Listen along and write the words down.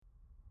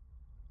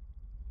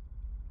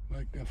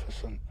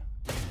Magnificent.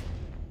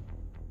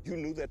 You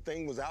knew that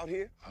thing was out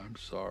here? I'm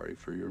sorry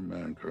for your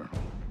men, Colonel.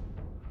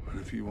 But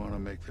if you want to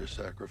make their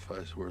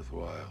sacrifice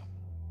worthwhile,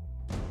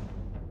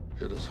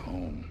 hit us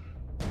home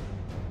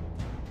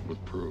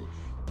with proof.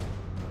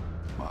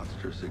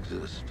 Monsters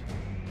exist.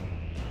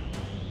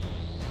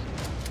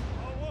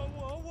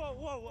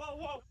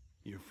 Whoa.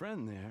 Your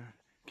friend there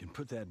can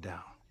put that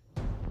down.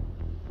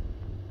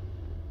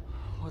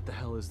 What the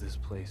hell is this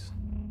place?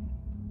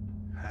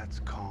 That's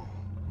Kong.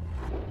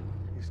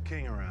 He's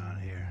king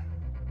around here.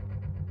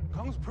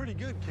 Kong's a pretty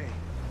good king.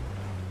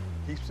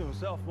 Keeps to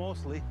himself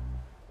mostly.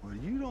 Well,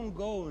 you don't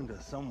go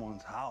into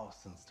someone's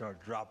house and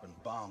start dropping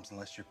bombs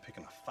unless you're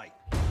picking a fight.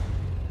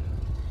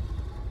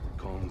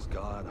 Kong's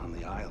God on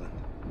the island,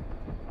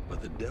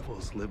 but the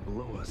devils live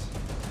below us.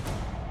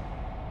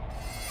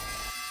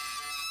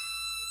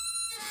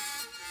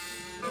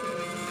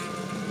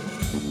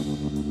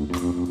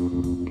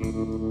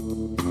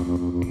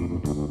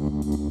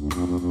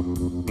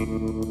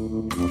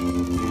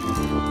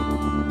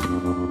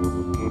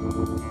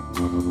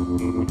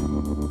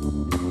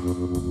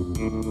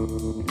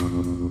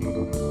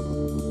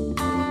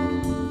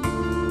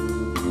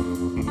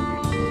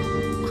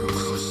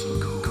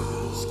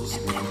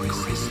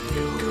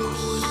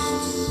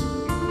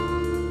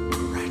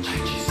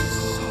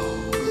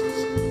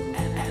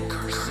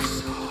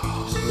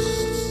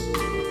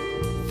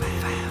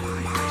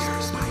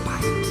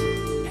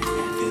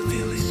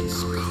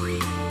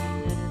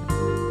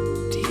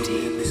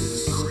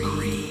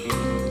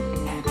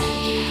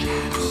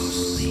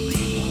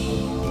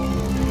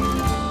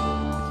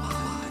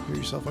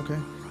 Okay?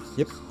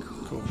 Yep.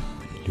 Cool.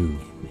 Hello.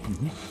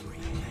 Mm-hmm.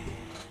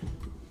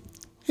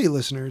 Hey,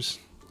 listeners.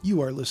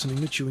 You are listening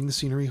to Chewing the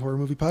Scenery Horror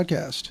Movie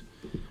Podcast.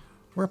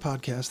 We're a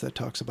podcast that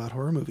talks about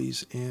horror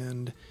movies,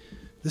 and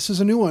this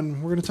is a new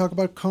one. We're going to talk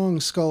about Kong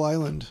Skull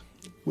Island,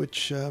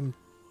 which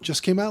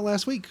just came out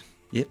last week.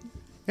 Yep.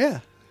 Yeah.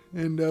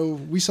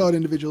 And we saw it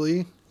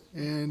individually,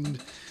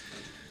 and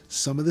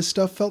some of this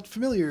stuff felt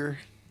familiar,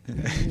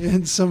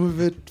 and some of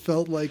it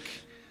felt like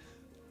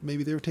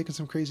maybe they were taking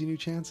some crazy new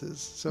chances.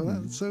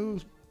 So so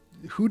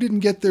who didn't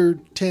get their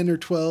 $10 or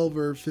 $12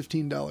 or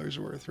 $15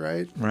 worth,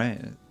 right?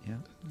 Right, yeah.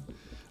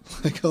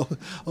 Like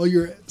all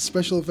your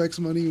special effects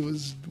money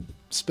was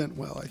spent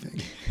well, I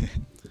think.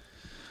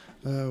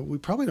 We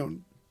probably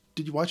don't...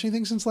 Did you watch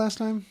anything since last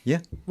time? Yeah.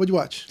 What'd you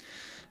watch?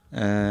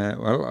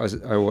 Well,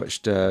 I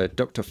watched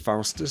Dr.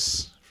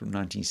 Faustus from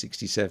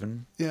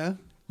 1967. Yeah?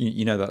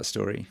 You know that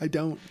story? I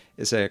don't.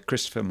 It's a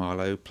Christopher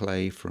Marlowe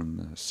play from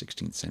the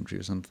 16th century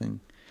or something.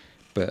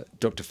 But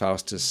Dr.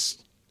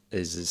 Faustus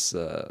is this,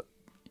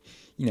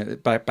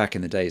 back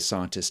in the day,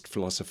 scientist,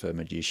 philosopher,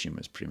 magician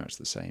was pretty much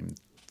the same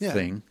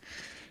thing.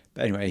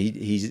 But anyway,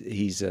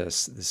 he's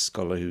this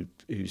scholar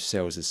who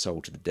sells his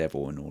soul to the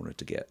devil in order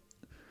to get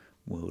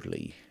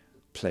worldly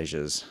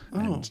pleasures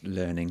and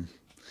learning.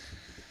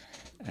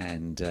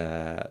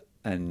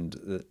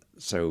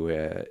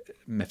 So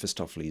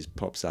Mephistopheles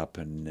pops up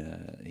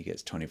and he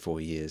gets 24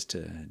 years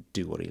to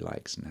do what he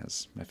likes and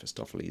has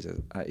Mephistopheles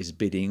at his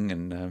bidding.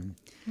 And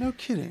no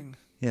kidding.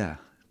 Yeah.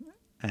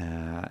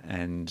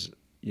 And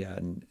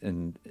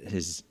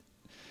his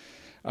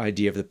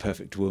idea of the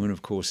perfect woman,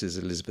 of course, is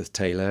Elizabeth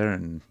Taylor.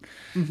 And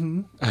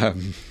he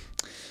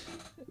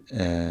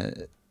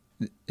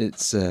did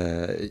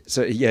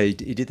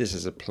this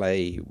as a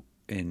play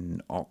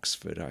in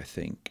Oxford, I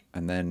think,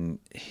 and then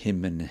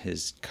him and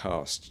his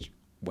cast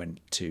went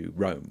to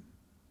Rome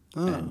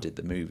and did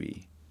the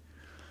movie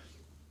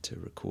to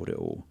record it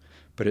all.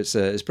 But it's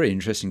pretty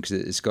interesting because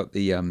it's got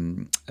the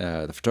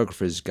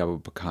photographer is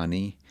Gabbo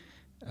Baccani,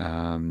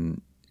 a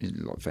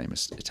lot of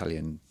famous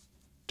Italian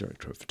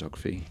director of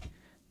photography.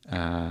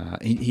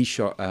 He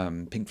shot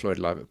Pink Floyd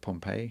live at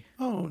Pompeii.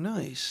 Oh,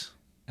 nice.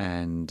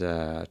 And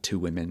Two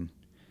Women.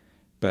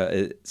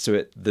 But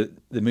the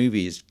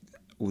movie is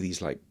all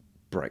these like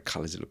bright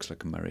colours. It looks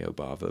like a Mario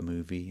Bava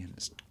movie, and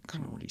it's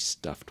kind of really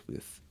stuffed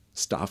with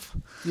stuff.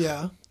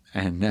 Yeah.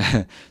 And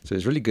so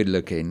it's really good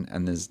looking,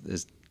 and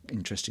there's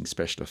interesting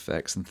special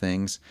effects and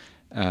things.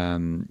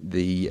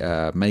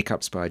 The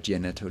makeup's by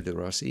Gianetto De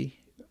Rossi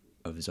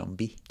of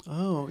Zombie.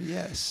 Oh,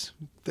 yes.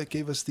 That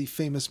gave us the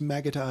famous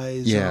maggot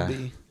eye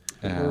zombie.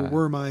 Or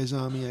worm eye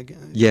zombie, I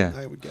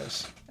would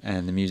guess.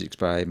 And the music's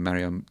by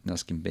Mario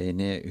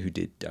Nascimbene, who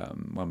did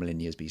 1 Million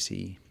Years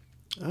BC.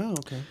 Oh,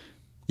 okay.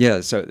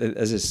 Yeah, so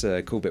there's this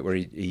cool bit where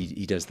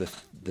he does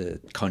the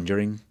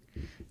conjuring.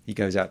 He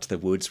goes out to the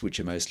woods, which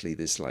are mostly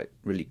this like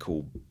really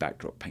cool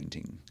backdrop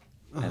painting,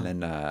 and then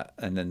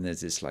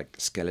there's this like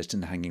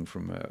skeleton hanging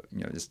from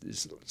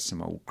this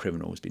some old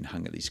criminal has been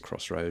hung at these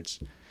crossroads,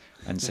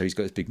 and so he's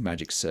got this big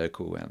magic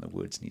circle around the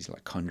woods, and he's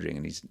like conjuring,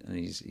 and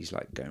he's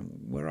like going,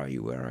 where are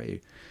you,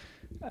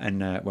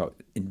 and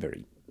in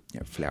very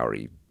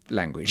flowery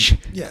language.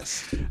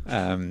 Yes.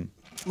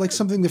 Like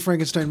something the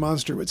Frankenstein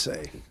monster would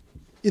say.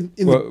 In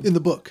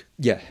the book.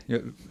 Yeah,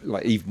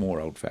 like even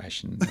more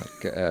old-fashioned,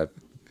 like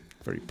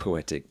very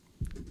poetic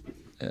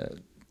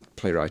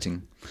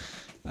playwriting.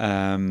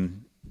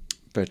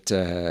 But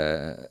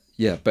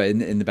Yeah, but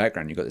in the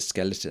background you've got the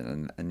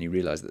skeleton, and you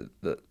realise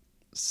that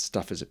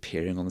stuff is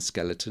appearing on the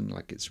skeleton,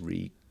 like it's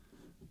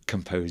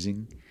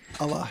recomposing.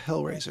 A la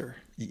Hellraiser.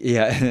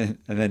 Yeah,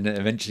 and then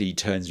eventually he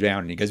turns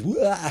around and he goes,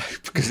 "Wah!"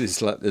 because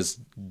it's like this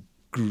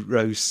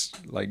gross,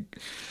 like,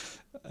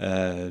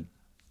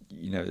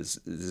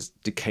 this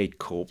decayed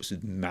corpse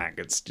with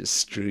maggots just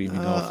streaming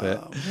off it.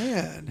 Oh,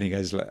 man. And he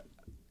goes, like,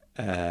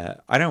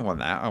 I don't want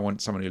that. I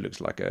want someone who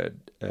looks like a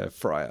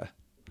friar.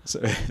 So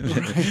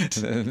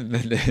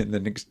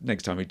the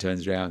next time he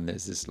turns around,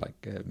 there's this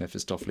like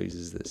Mephistopheles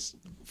is this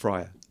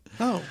friar.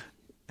 Oh,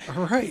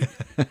 all right.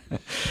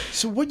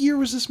 So what year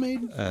was this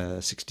made?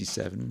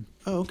 67.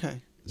 Oh,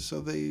 okay.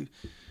 So they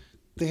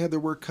had their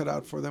work cut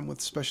out for them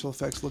with special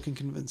effects looking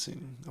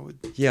convincing.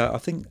 Yeah, I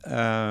think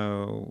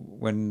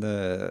when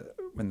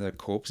the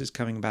corpse is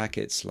coming back,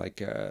 it's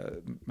like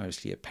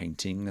mostly a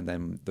painting, and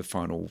then the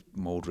final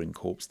mouldering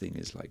corpse thing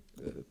is like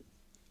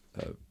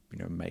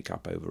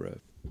makeup over a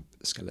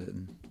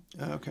skeleton.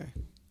 Okay.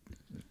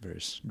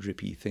 Various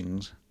drippy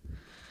things.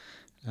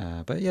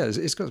 But yeah,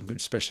 it's got some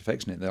good special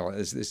effects in it.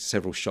 There's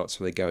several shots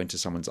where they go into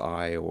someone's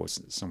eye or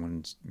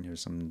someone's,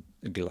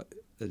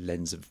 a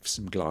lens of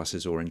some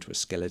glasses or into a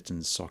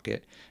skeleton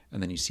socket,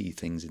 and then you see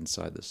things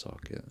inside the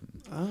socket.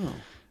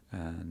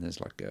 And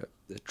there's like a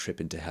trip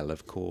into hell,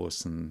 of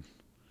course, and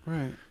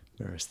right,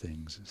 various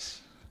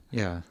things.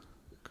 Yeah,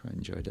 quite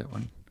enjoyed that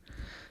one.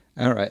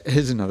 All right,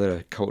 here's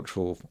another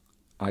cultural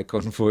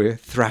icon for you.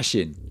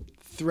 Thrashing.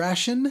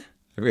 Thrashing?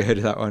 Have you heard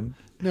of that one?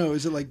 No,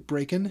 is it like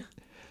Breakin'?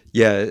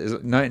 Yeah, it's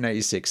a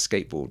 1996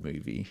 skateboard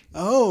movie.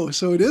 Oh,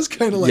 so it is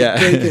kind of like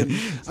Breakin'.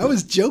 I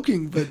was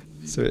joking, but...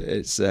 So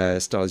it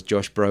stars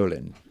Josh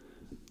Brolin.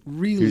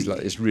 Really? Who's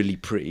like this really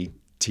pretty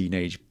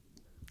teenage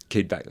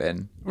kid back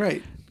then.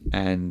 Right.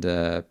 And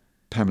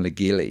Pamela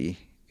Gilly,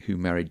 who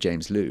married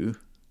James Liu.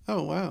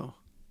 Oh, wow.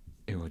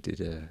 Who I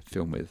did a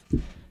film with.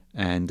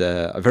 And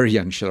a very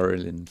young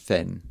Sherilyn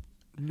Fenn.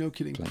 No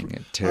kidding. Playing a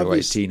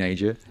tearaway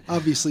teenager.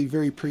 Obviously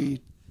very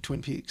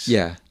pre-Twin Peaks.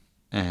 Yeah.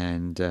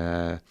 And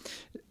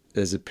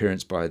there's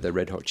appearance by the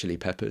Red Hot Chili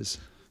Peppers.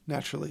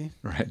 Naturally.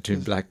 Right,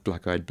 doing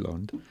Black-Eyed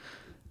Blonde.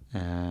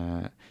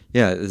 The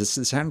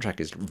soundtrack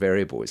is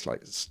variable. It's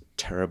like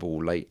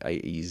terrible late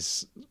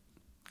 80s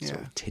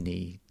sort of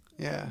tinny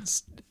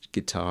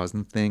guitars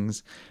and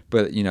things.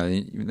 But,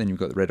 then you've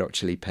got the Red Hot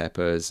Chili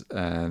Peppers,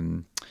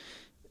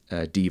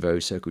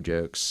 Devo, Circle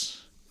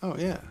Jerks. Oh,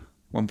 yeah.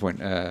 One point,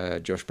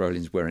 Josh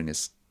Brolin's wearing a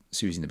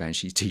Susie and the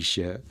Banshees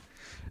t-shirt.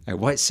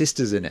 White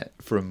Sisters in it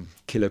from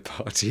Killer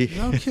Party.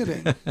 No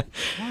kidding.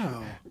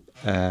 Wow.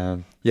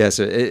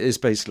 So it's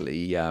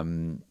basically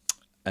Romeo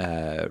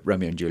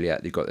and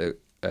Juliet. They've got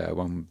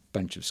one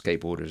bunch of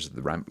skateboarders,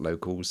 the ramp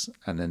locals,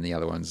 and then the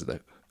other ones are the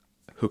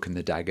Hook and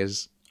the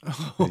Daggers.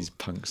 Oh. These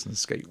punks and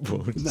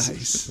skateboards.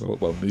 Nice.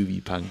 Well,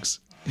 movie punks.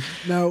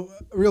 Now,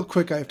 real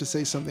quick, I have to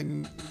say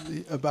something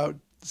about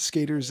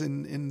skaters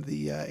in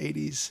the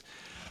 80s.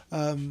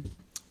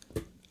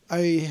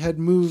 I had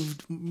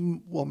moved,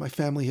 my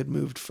family had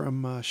moved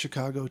from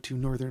Chicago to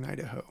northern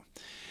Idaho.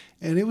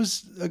 And it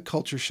was a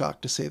culture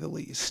shock, to say the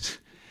least.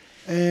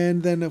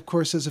 And then, of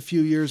course, as a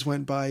few years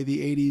went by,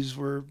 the 80s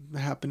were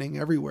happening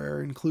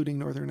everywhere, including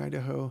northern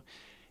Idaho.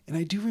 And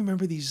I do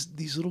remember these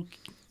little,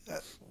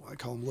 I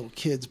call them little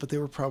kids, but they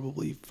were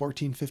probably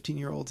 14,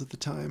 15-year-olds at the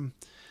time.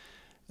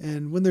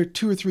 And when they're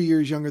 2 or 3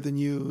 years younger than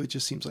you, it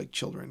just seems like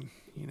children,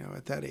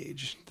 at that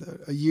age.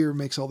 A year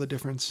makes all the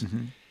difference.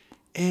 Mm-hmm.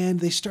 And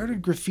they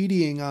started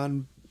graffitiing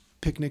on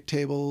picnic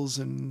tables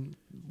and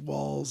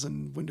walls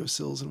and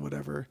windowsills and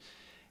whatever.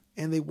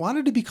 And they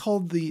wanted to be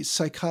called the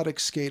Psychotic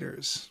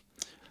Skaters,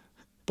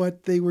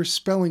 but they were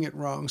spelling it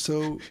wrong.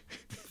 So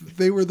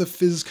they were the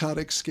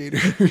Physcotic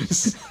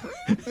Skaters.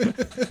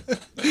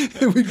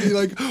 And we'd be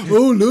like,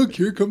 oh, look,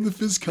 here come the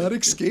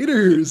Physcotic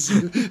Skaters.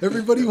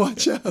 Everybody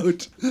watch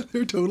out.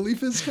 They're totally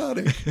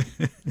Physcotic.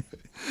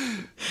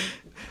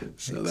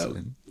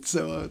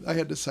 So I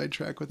had to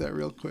sidetrack with that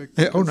real quick.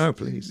 Because, oh no,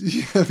 please.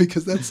 Yeah,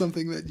 because that's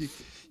something that you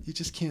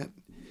just can't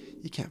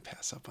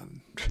pass up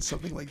on,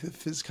 something like the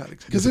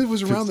Physcotic, because it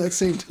was around that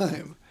same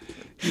time.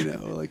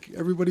 Like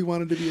everybody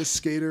wanted to be a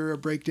skater, a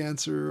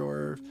breakdancer,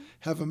 or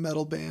have a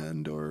metal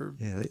band, or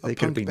they could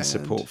have been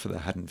support for the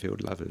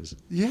Haddonfield Lovers.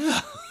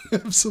 Yeah,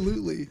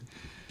 absolutely.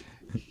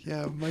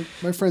 Yeah,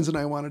 my friends and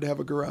I wanted to have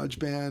a garage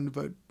band,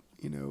 but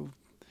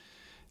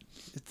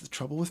it's the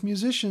trouble with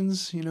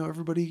musicians.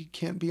 Everybody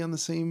can't be on the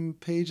same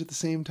page at the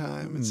same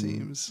time, it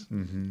seems.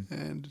 Mm-hmm.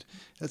 And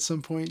at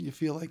some point you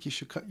feel like you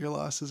should cut your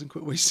losses and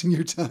quit wasting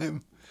your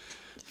time.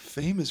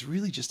 Fame is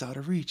really just out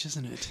of reach,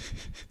 isn't it?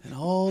 And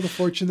all the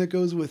fortune that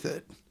goes with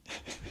it.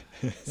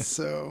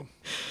 So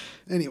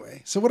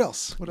anyway, so what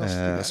else? What else?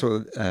 I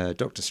saw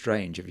Doctor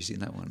Strange. Have you seen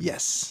that one?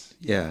 Yes.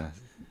 Yeah.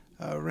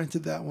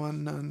 Rented that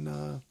one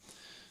on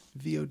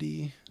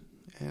VOD.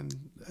 And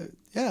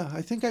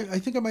I think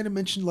I might have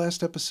mentioned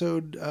last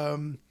episode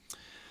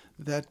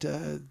that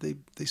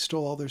they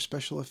stole all their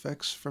special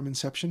effects from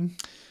Inception.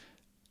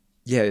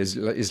 Yeah,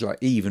 it's like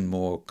even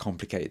more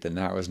complicated than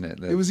that, wasn't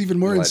it? It was even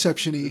more like,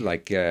 Inception-y.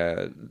 Like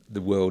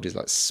the world is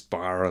like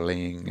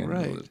spiraling. And,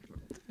 Right.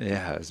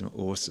 Yeah, it was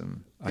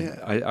awesome.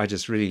 Yeah. I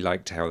just really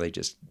liked how they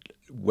just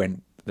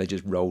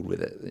rolled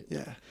with it.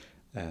 Yeah.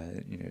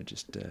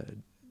 Just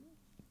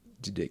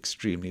did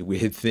extremely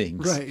weird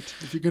things. Right.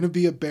 If you're going to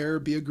be a bear,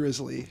 be a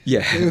grizzly.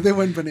 Yeah. They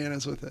went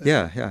bananas with it.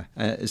 Yeah.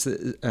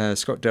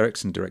 Scott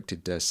Derrickson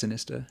directed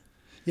Sinister.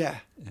 Yeah.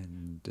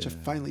 And Which I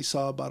finally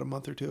saw about a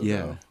month or two ago.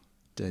 Yeah.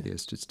 Daddy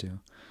Stood Still.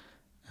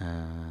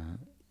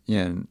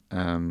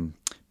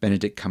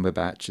 Benedict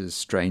Cumberbatch as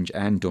Strange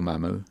and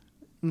Dormammu,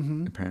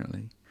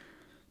 apparently.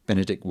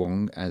 Benedict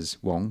Wong as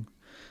Wong.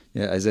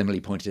 Yeah, as Emily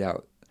pointed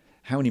out,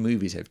 how many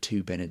movies have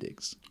two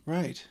Benedicts?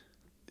 Right.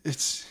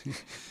 It's,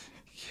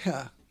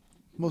 yeah.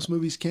 Most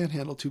movies can't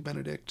handle two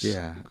Benedicts.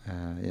 Yeah.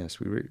 Yes,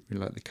 we really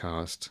like the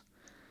cast.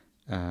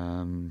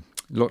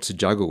 Lots to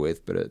juggle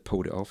with, but it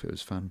pulled it off. It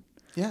was fun.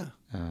 Yeah.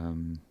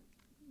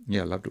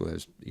 I loved all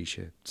those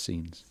Isha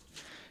scenes.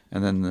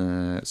 And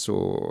then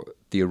saw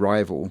The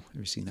Arrival.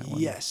 Have you seen that one?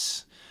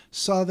 Yes.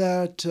 Saw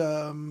that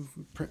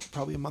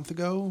probably a month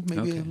ago,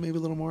 maybe a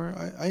little more.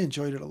 I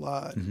enjoyed it a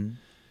lot.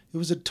 It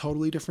was a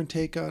totally different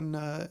take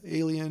on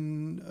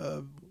Alien.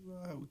 I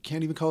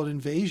can't even call it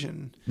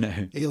Invasion. No.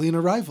 Alien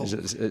Arrival.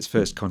 It's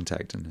First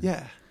Contact, isn't it?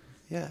 Yeah.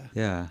 Yeah.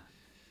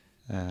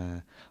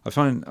 Yeah. I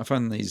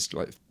find these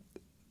like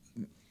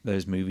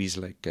those movies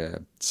like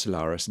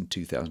Solaris in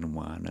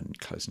 2001 and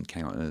Close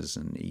Encounters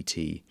and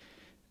E.T.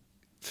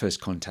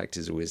 First Contact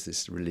is always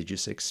this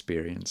religious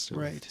experience,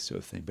 sort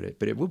of thing.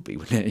 But it would be,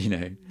 wouldn't it? You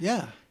know.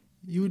 Yeah,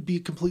 you would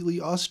be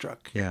completely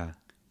awestruck. Yeah,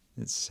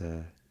 it's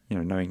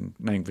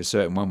knowing for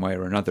certain one way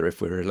or another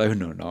if we're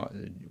alone or not,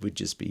 it would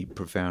just be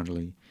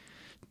profoundly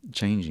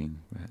changing.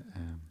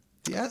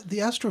 The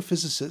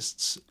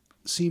astrophysicists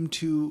seem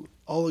to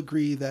all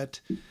agree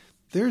that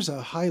there's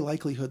a high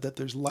likelihood that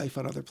there's life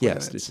on other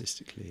planets. Yeah,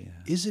 statistically.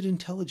 Yeah. Is it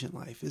intelligent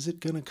life? Is it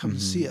going to come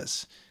see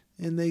us?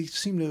 And they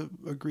seem to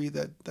agree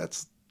that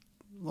that's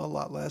a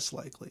lot less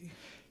likely.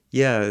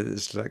 Yeah,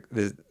 it's like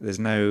there's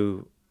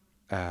no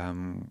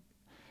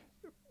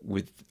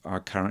with our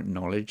current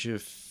knowledge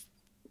of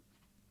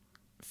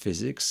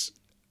physics,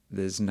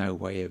 there's no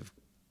way of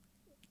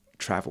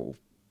travel,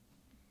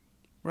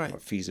 right?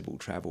 Like feasible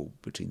travel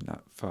between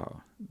that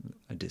far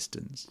a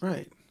distance,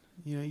 right?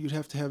 You'd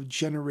have to have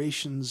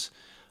generations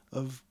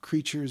of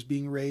creatures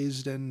being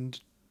raised and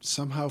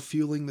somehow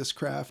fueling this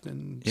craft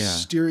and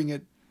steering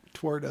it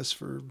toward us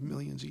for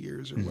millions of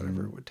years or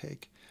whatever it would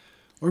take.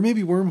 Or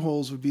maybe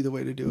wormholes would be the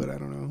way to do it. I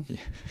don't know.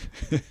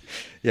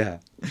 Yeah.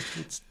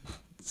 It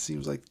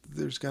seems like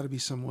there's got to be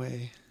some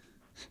way.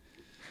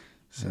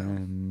 So.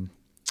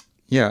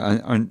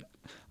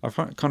 I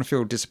kind of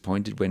feel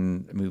disappointed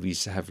when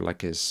movies have like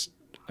this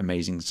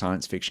amazing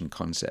science fiction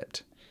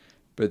concept,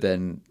 but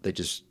then they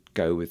just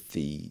go with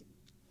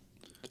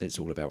it's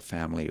all about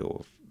family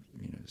or,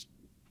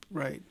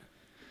 Right.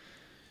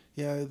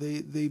 Yeah,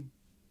 they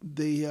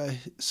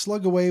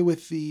slug away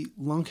with the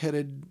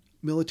lunk-headed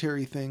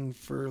military thing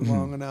for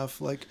long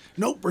enough. Like,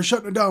 nope, we're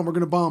shutting it down. We're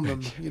going to bomb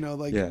them.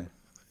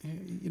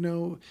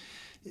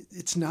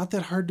 It's not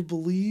that hard to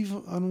believe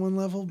on one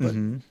level, but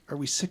are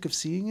we sick of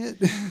seeing it?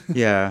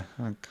 Yeah,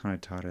 I'm kind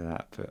of tired of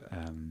that. But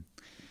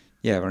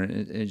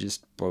it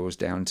just boils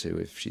down to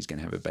if she's going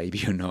to have a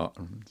baby or not.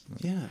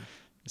 Yeah.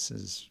 This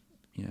is,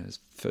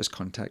 First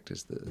Contact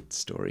is the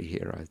story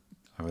here.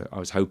 I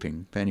was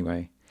hoping. But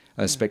anyway,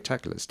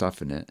 spectacular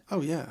stuff in it. Oh,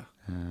 yeah.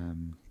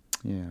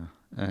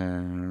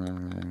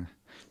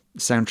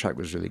 Soundtrack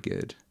was really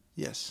good.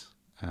 Yes.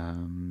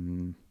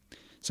 Same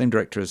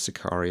director as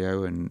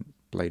Sicario and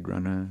Blade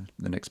Runner,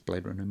 the next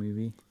Blade Runner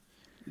movie.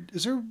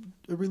 Is there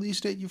a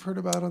release date you've heard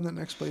about on that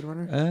next Blade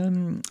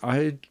Runner?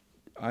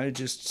 I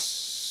just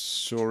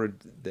saw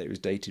that it was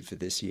dated for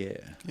this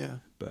year. Yeah.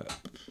 But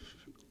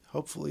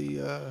hopefully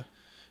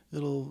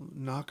it'll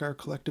knock our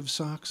collective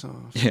socks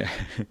off. Yeah.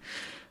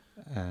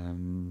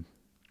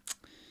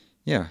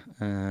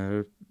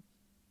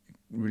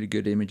 Really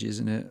good images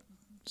in it.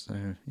 So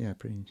yeah,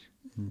 pretty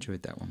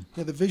enjoyed that one.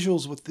 Yeah, the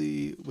visuals with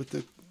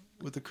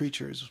the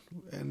creatures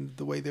and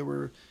the way they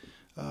were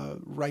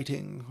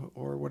writing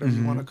or whatever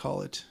you want to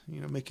call it,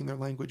 making their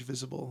language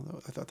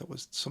visible. I thought that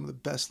was some of the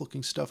best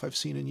looking stuff I've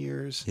seen in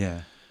years.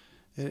 Yeah.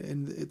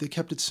 And they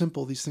kept it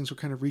simple. These things were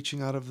kind of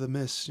reaching out of the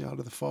mist, out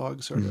of the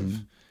fog, sort of.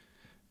 And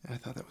I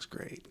thought that was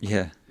great.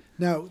 Yeah.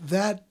 Now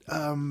that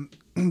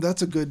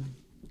that's a good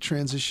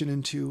transition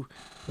into.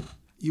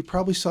 You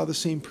probably saw the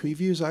same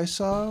previews I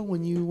saw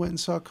when you went and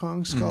saw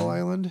Kong Skull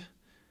Island.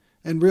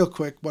 And real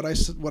quick, what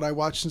I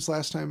watched since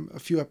last time, a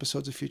few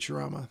episodes of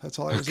Futurama. That's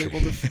all I was able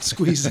to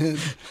squeeze in.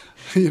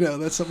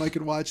 That's something I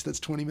could watch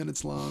that's 20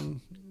 minutes long,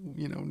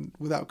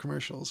 without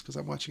commercials because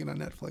I'm watching it on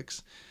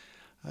Netflix.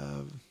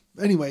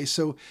 Anyway,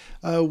 so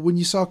when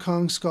you saw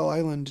Kong Skull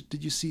Island,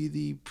 did you see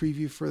the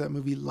preview for that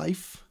movie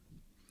Life?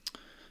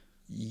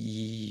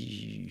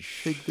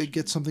 They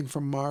get something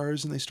from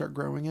Mars and they start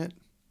growing it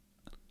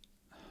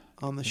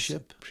on the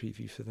ship.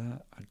 Preview for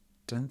that? I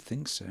don't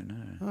think so. No.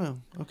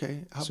 Oh,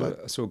 okay. How So about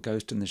I saw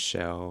Ghost in the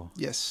Shell,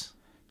 yes?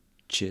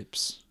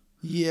 Chips.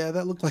 Yeah,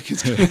 that looked like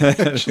it's going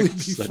to actually be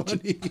Such a-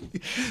 funny.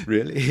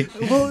 Really?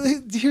 Well,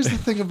 here's the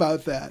thing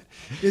about that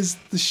is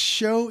the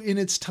show in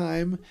its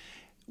time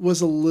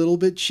was a little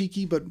bit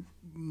cheeky, but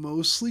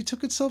mostly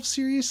took itself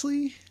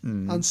seriously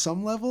on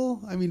some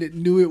level. I mean, it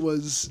knew it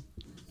was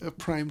a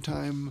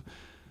primetime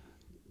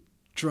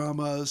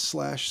drama /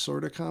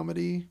 sort of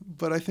comedy,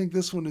 but I think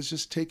this one is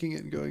just taking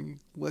it and going,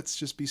 let's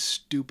just be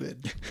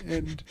stupid.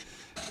 And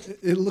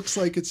it looks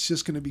like it's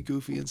just going to be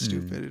goofy and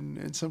stupid.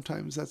 And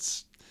sometimes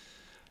that's,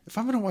 if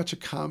I'm going to watch a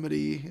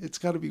comedy, it's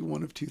got to be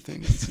one of two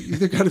things. It's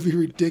either got to be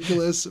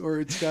ridiculous or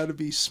it's got to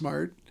be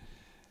smart.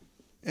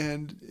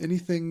 And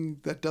anything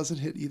that doesn't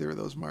hit either of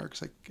those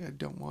marks, I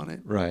don't want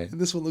it. Right.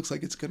 And this one looks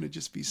like it's going to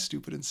just be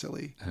stupid and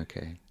silly.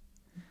 Okay.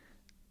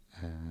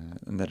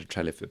 And then a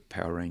trailer for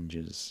Power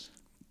Rangers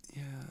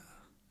Yeah.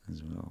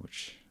 as well,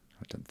 which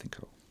I don't think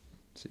I'll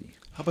see.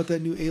 How about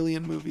that new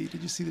Alien movie?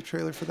 Did you see the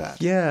trailer for that?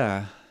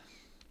 Yeah.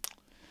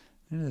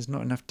 There's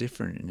not enough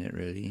different in it,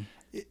 really.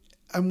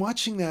 I'm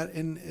watching that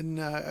and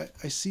I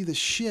see the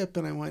ship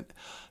and I went,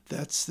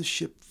 that's the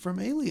ship from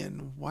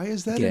Alien. Why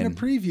is that in a Again.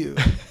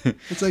 preview?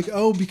 It's like,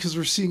 oh, because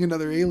we're seeing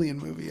another Alien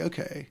movie.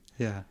 Okay.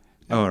 Yeah.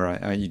 Oh, right.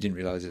 Oh, you didn't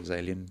realize it was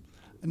Alien?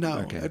 No,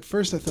 Okay. at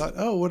first I thought,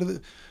 oh, what are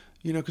the,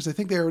 because I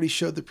think they already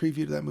showed the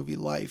preview to that movie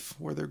Life,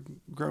 where they're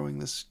growing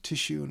this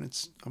tissue and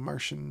it's a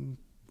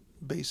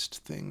Martian-based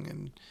thing,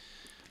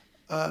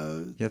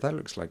 and Yeah, that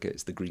looks like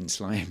it's the green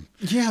slime,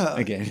 yeah,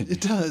 Again.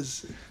 it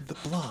does. The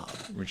blob,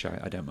 which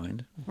I don't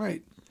mind.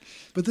 right?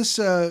 But this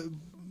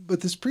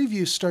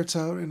preview starts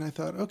out, and I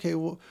thought, okay,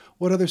 well,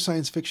 what other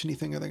science fiction-y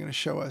thing are they going to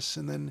show us?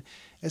 And then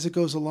as it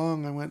goes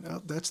along, I went,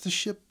 oh, that's the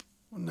ship.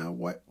 Now,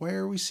 why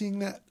are we seeing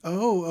that?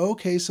 Oh,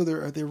 okay, so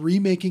they're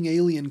remaking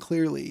Alien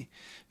clearly,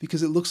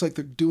 because it looks like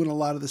they're doing a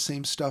lot of the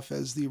same stuff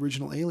as the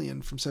original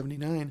Alien from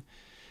 '79,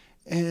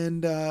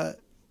 and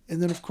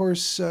then of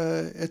course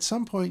at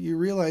some point you're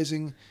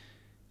realizing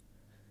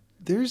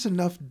there's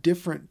enough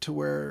different to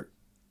where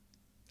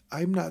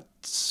I'm not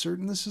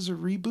certain this is a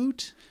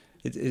reboot.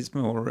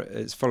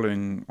 It's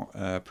following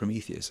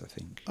Prometheus, I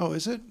think. Oh,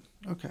 is it?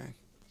 Okay.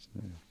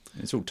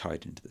 It's all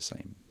tied into the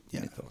same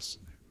Yeah. mythos.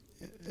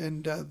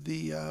 And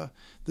the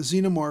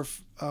xenomorph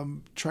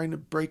trying to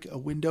break a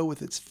window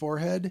with its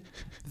forehead,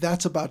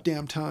 that's about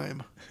damn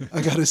time,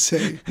 I gotta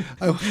say.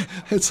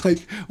 It's like,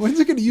 when's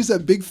it going to use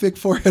that big thick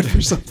forehead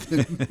for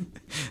something?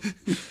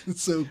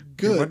 It's so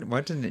good. Why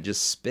didn't it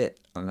just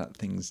spit on that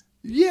thing's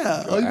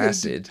Yeah. got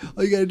acid?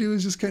 All you got to do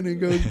is just kind of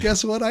go,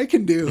 guess what I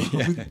can do?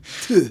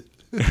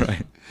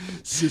 Right.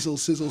 Sizzle,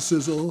 sizzle,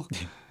 sizzle.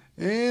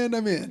 And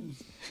I'm in.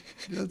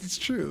 That's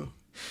true.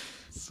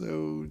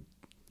 So...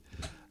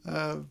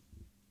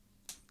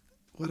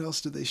 what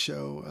else did they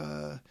show?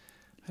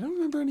 I don't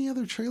remember any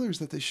other trailers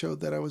that they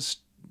showed that I was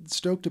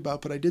stoked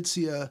about, but I did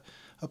see a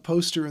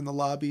poster in the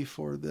lobby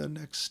for the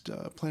next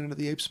Planet of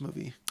the Apes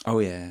movie. Oh,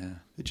 yeah.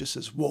 It just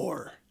says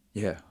war.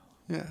 Yeah.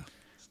 Yeah.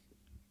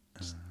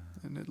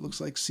 And it looks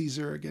like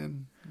Caesar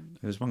again.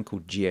 There was one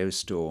called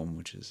Geostorm,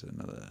 which is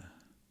another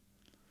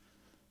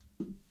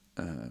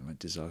like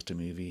disaster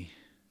movie.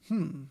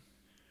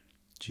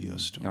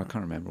 Geostorm. I can't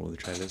remember all the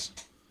trailers.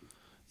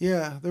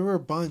 Yeah, there were a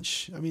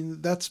bunch. I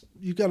mean,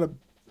 you got to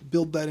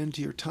build that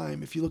into your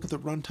time. If you look at the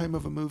runtime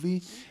of a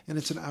movie and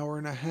it's an hour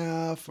and a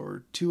half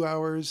or 2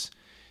 hours,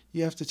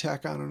 you have to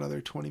tack on another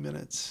 20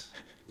 minutes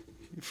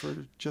for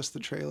just the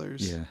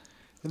trailers. Yeah.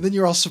 And then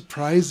you're all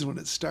surprised when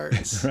it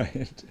starts.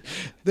 Right.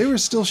 They were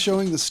still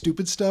showing the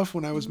stupid stuff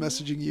when I was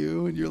messaging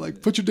you, and you're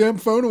like, put your damn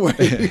phone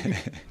away.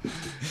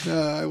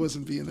 No, I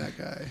wasn't being that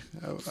guy.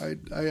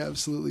 I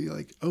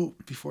absolutely oh,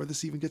 before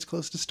this even gets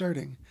close to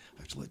starting, I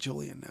have to let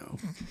Julian know.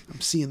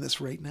 I'm seeing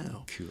this right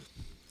now. Cool.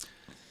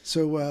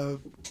 So,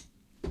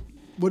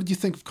 what did you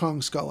think of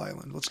Kong Skull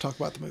Island? Let's talk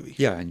about the movie.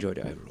 Yeah, I enjoyed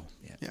it overall.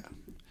 Yeah.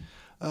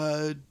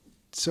 Yeah.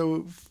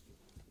 So,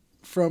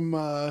 from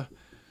a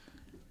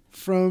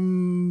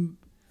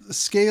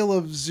scale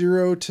of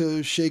 0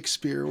 to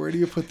Shakespeare, where do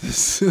you put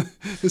this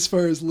as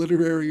far as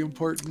literary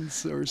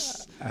importance or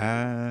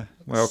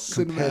Well,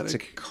 compared to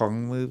cinematic?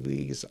 Kong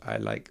movies, I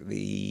like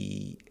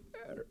the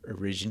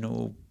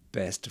original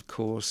best, of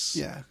course.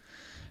 Yeah.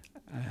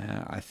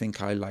 I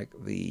think I like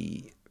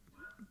the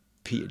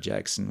Peter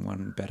Jackson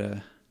one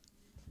better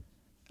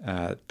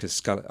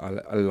because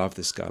I love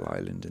the Skull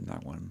Island in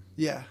that one,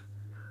 Yeah.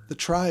 The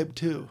Tribe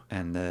too,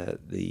 and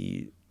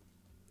the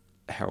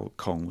how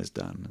Kong was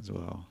done as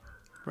well.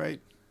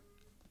 right?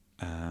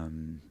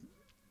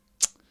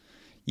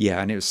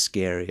 Yeah, and it was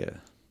scarier.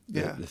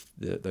 Yeah.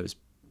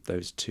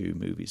 Those two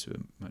movies were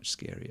much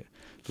scarier.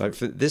 Like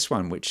for this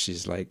one, which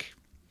is like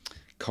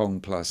Kong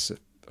plus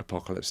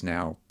Apocalypse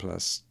Now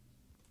plus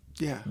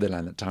Yeah. The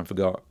Land That Time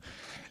Forgot.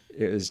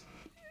 It was,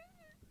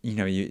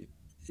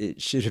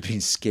 it should have been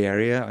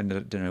scarier. I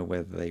don't know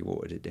whether they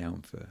watered it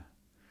down for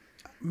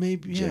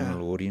Maybe,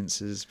 general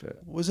audiences,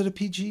 but Was it a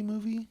PG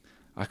movie?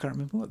 I can't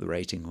remember what the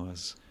rating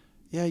was.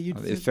 Yeah,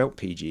 It felt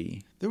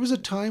PG. there was a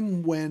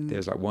time when There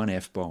was like one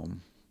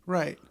F-bomb.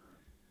 right.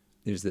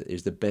 It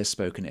was the best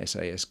spoken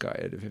SAS guy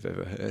I've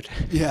ever heard.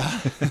 Yeah.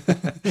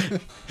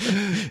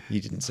 He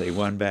didn't say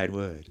one bad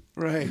word.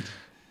 Right.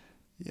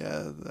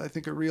 Yeah, I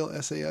think a real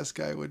SAS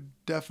guy would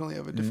definitely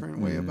have a different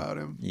way about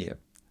him. Yeah.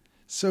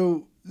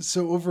 So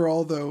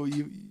overall, though,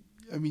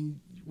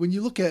 when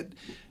you look at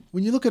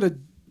a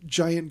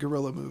giant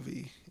gorilla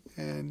movie,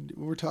 and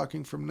we're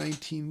talking from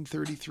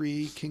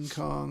 1933 King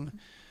Kong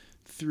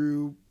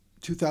through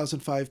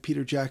 2005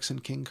 Peter Jackson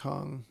King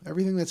Kong,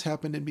 everything that's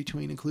happened in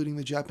between, including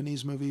the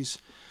Japanese movies.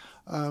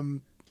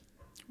 One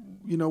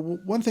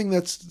thing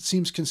that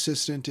seems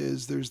consistent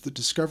is there's the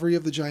discovery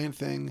of the giant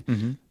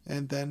thing,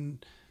 and then,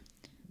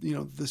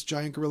 this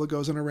giant gorilla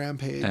goes on a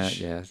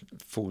rampage.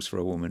 Falls for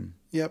a woman.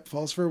 Yep,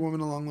 falls for a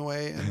woman along the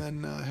way, and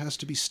then has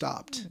to be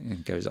stopped.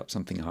 And goes up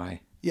something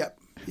high. Yep,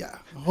 yeah,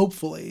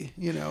 hopefully,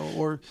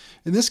 or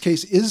in this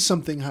case, is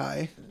something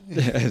high.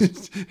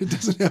 It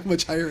doesn't have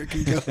much higher it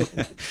can go.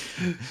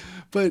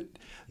 But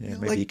yeah,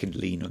 maybe you can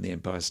lean on the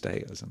Empire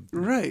State or something.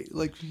 Right,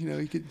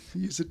 you could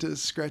use it to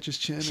scratch his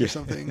chin or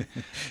something.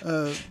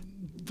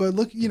 But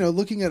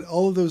looking at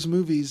all of those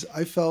movies,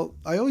 I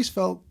always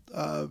felt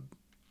a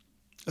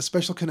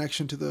special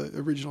connection to the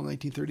original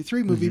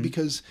 1933 movie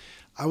because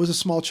I was a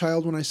small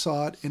child when I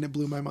saw it, and it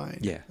blew my mind.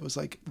 Yeah. It was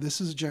like,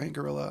 this is a giant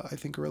gorilla. I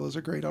think gorillas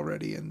are great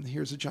already, and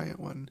here's a giant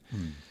one.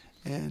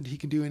 And he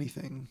can do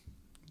anything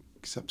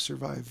except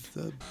survive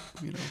the,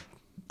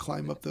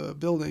 climb up the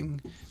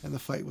building and the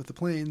fight with the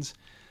planes.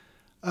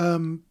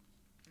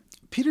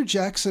 Peter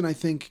Jackson, I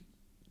think,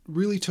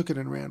 really took it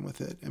and ran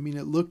with it. I mean,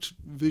 it looked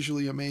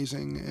visually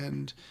amazing,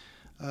 and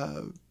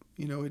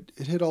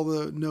it hit all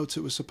the notes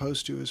it was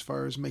supposed to as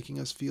far as making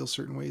us feel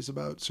certain ways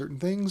about certain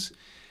things.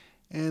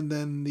 And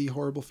then the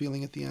horrible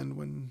feeling at the end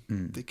when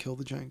they kill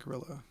the giant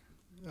gorilla.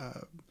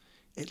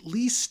 At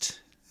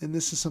least, and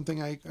this is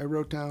something I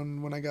wrote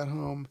down when I got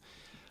home,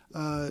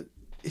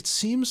 it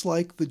seems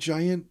like the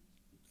giant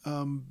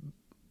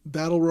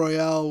battle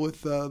royale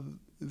with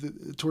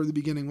toward the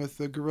beginning with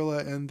the gorilla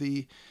and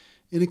the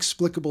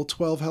inexplicable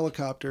 12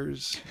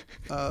 helicopters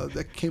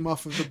that came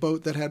off of the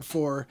boat that had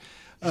 4.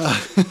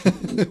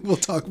 We'll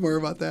talk more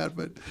about that,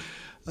 but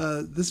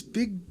this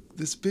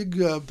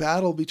big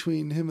battle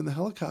between him and the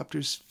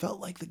helicopters felt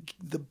like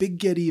the big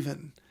get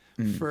even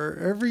for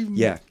every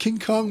King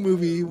Kong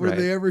movie where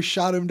they ever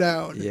shot him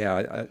down.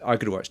 Yeah, I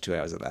could watch 2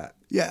 hours of that.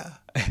 Yeah.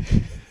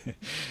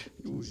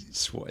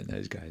 Swatting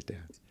those guys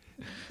down.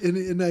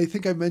 And I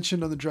think I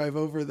mentioned on the drive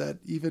over that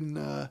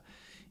even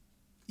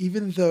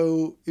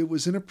though it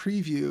was in a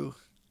preview,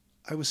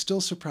 I was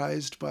still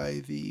surprised by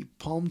the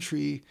palm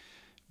tree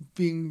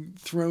being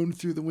thrown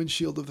through the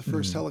windshield of the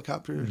first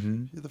helicopter.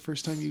 The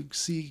first time you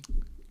see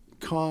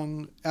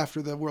Kong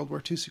after the World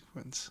War II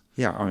sequence.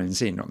 Yeah, I mean,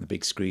 seeing it on the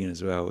big screen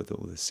as well with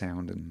all the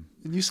sound and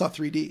you saw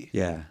 3D.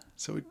 Yeah.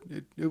 So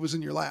it was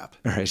in your lap.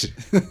 Right.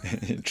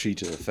 Tree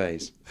to the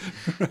face.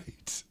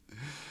 Right.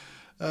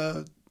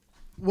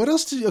 What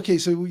else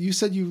so you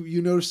said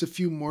you noticed a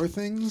few more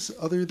things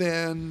other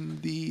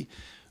than the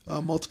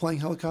multiplying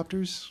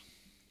helicopters?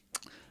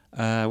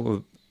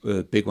 Well,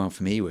 the big one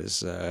for me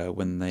was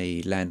when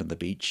they land on the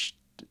beach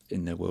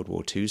in the World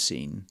War II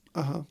scene.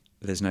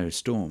 There's no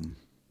storm.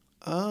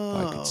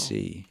 Oh, I could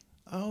see.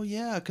 Oh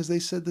yeah, because they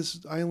said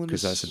this island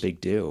because that's a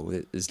big deal.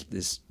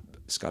 This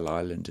Skull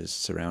Island is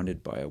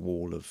surrounded by a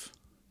wall of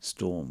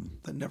storm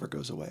that never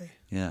goes away.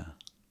 Yeah.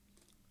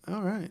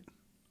 All right.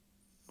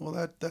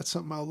 Well, that's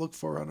something I'll look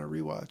for on a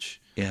rewatch.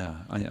 Yeah,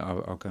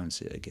 I'll go and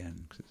see it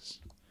again because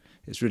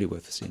it's really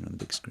worth seeing on the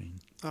big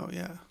screen. Oh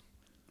yeah.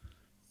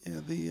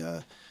 Yeah,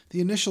 the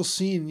initial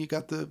scene, you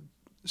got the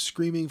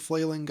screaming,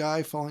 flailing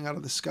guy falling out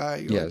of the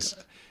sky. Yes.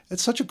 Like,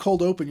 it's such a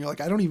cold open. You're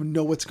like, I don't even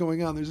know what's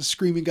going on. There's a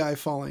screaming guy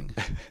falling.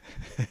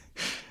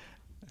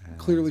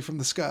 Clearly from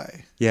the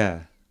sky.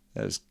 Yeah.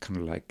 That was kind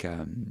of like,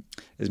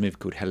 there's a movie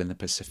called Hell in the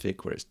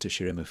Pacific where it's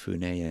Toshiro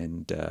Mifune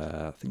and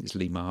I think it's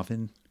Lee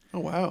Marvin. Oh,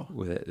 wow.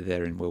 Where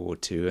they're in World War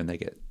II and they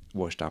get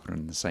washed up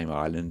on the same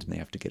island and they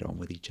have to get on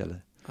with each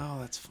other. Oh,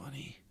 that's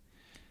funny.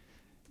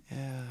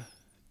 Yeah.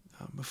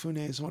 Mifune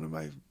is one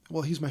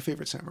of he's my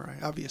favorite samurai,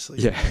 obviously.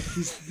 Yeah.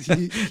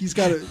 He's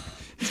got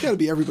to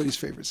be everybody's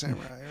favorite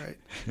samurai, right?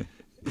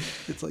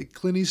 It's like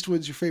Clint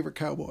Eastwood's your favorite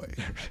cowboy.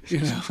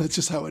 That's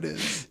just how it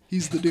is.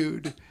 He's the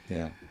dude.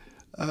 Yeah.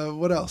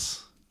 What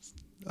else?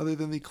 Other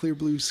than the clear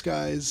blue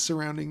skies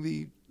surrounding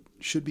the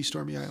should-be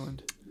stormy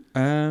island?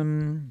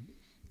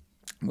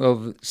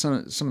 Well, some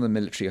of the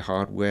military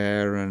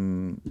hardware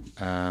and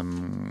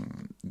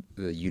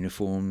the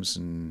uniforms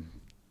and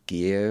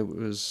gear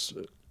was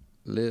a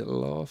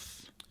little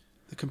off.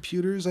 The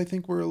computers, I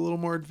think, were a little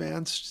more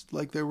advanced.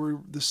 Like there were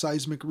the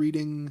seismic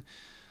reading.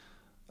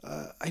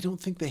 I don't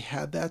think they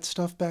had that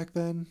stuff back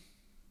then.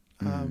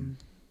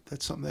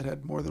 That's something that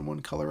had more than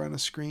one color on a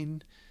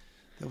screen.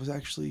 That was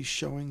actually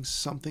showing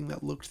something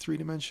that looked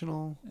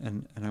three-dimensional.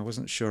 And I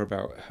wasn't sure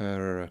about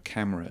her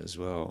camera as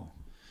well.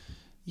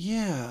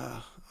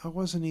 Yeah, I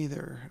wasn't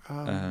either.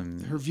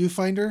 Her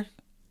viewfinder?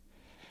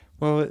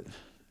 Well,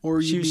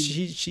 or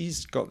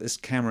she's got this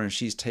camera and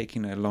she's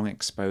taking a long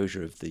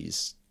exposure of the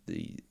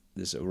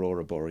this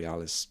aurora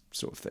borealis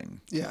sort of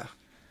thing. Yeah.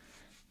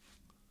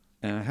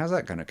 How's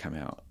that going to come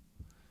out?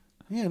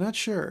 Yeah, not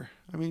sure.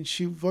 I mean,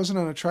 she wasn't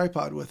on a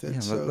tripod with it. Yeah,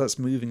 so that's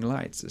moving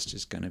lights. It's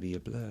just going to be a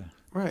blur.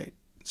 right.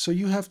 So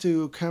you have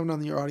to count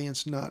on your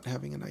audience not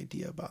having an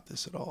idea about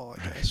this at all,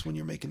 I guess, when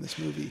you're making this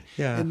movie.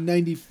 Yeah. And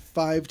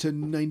 95 to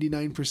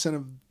 99%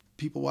 of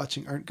people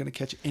watching aren't going to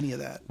catch any of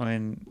that. I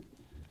mean,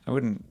 I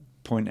wouldn't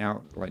point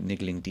out like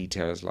niggling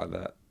details like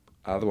that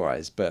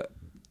otherwise, but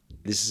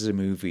this is a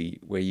movie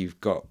where you've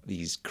got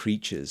these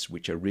creatures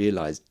which are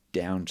realized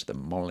down to the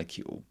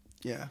molecule.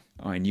 Yeah.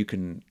 I mean, you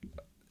can,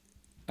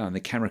 and the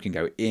camera can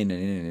go in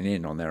and in and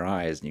in on their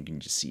eyes, and you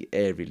can just see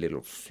every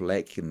little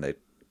fleck in the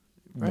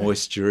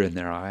moisture in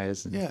their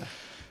eyes, and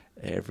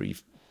every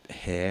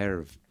hair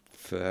of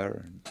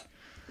fur, and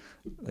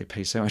they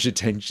pay so much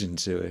attention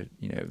to it,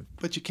 you know.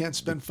 But you can't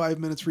spend 5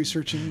 minutes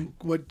researching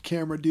what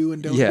camera do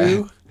and don't Yeah.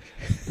 do.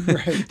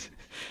 Right.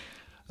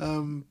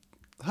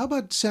 How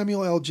about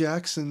Samuel L.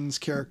 Jackson's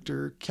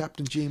character,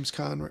 Captain James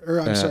Conrad? Or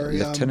I'm sorry,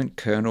 Lieutenant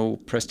Colonel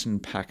Preston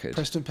Packard.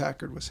 Preston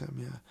Packard was him,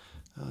 yeah.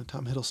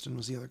 Tom Hiddleston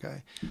was the other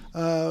guy.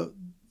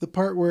 The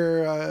part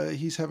where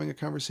he's having a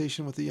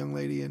conversation with the young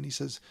lady and he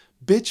says,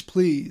 "Bitch,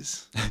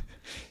 please."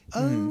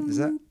 Is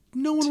that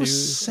no one was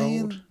too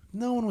saying old?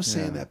 no one was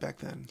saying that back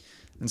then.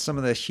 And some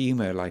of the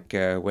humor, like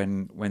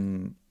when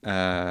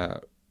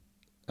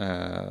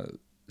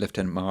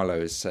Lieutenant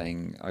Marlowe is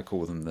saying, I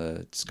call them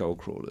the skull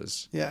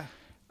crawlers. Yeah.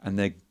 And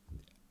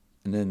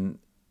then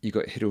you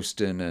got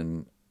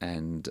Hiddleston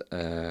and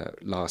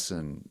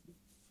Larson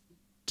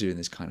doing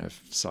this kind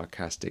of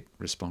sarcastic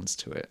response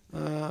to it.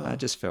 I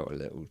just felt a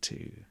little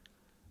too.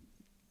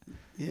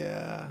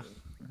 Yeah.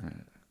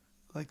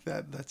 Like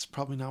that. That's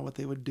probably not what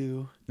they would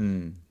do.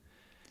 Mm.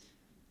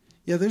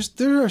 Yeah,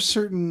 there are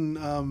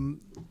certain,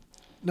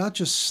 not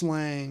just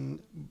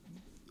slang,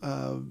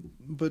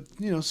 but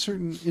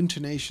certain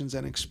intonations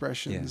and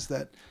expressions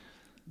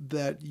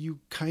that you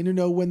kind of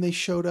know when they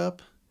showed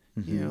up.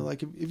 Mm-hmm.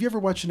 Like have you ever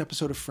watched an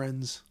episode of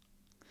Friends?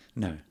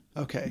 No.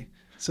 Okay,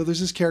 so there's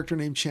this character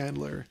named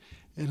Chandler,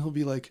 and he'll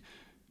be like,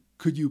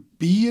 "Could you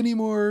be any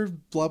more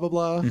blah blah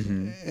blah?"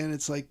 Mm-hmm. And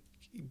it's like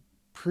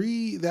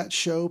pre that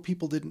show,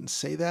 people didn't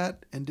say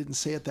that and didn't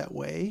say it that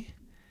way.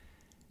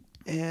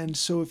 And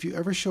so if you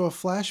ever show a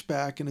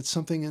flashback and it's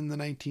something in the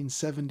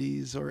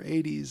 1970s or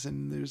 80s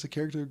and there's a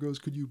character that goes,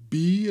 "Could you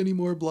be any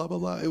more blah, blah,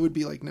 blah?" It would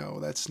be like,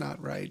 no, that's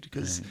not right.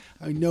 Because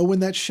I know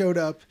when that showed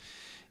up,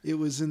 it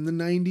was in the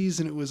 90s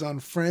and it was on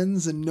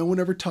Friends and no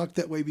one ever talked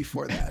that way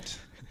before that.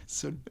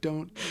 So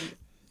don't,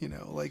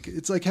 like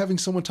it's like having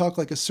someone talk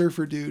like a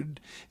surfer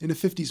dude in a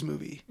 50s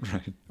movie.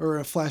 Right. Or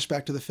a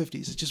flashback to the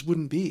 50s. It just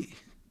wouldn't be.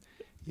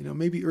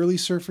 Maybe early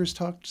surfers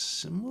talked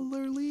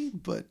similarly,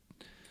 but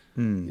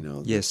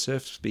yeah,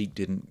 surf speak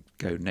didn't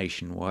go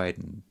nationwide,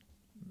 and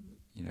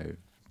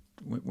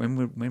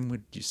when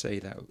would you say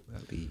that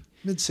would be?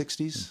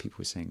 mid-60s. People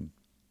were saying,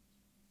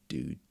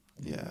 "Dude."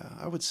 Yeah,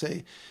 I would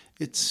say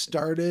it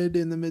started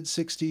in the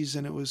mid-60s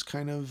and it was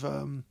kind of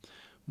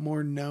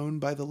more known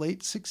by the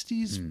late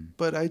 60s.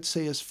 But I'd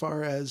say as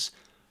far as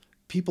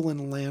people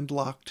in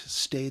landlocked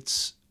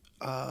states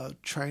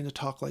trying to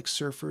talk like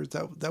surfers,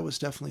 that was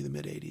definitely the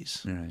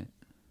mid-80s. Right.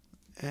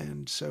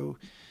 And so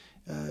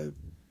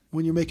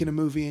when you're making a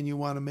movie and you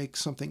want to make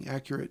something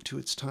accurate to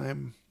its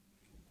time,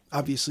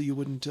 obviously you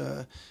wouldn't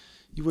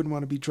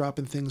want to be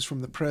dropping things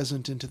from the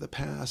present into the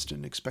past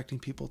and expecting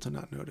people to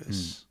not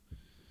notice.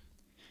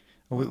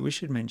 Well, we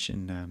should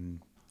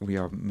mention we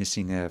are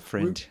missing a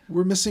friend.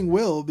 We're missing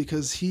Will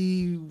because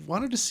he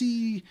wanted to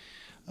see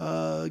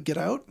Get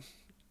Out,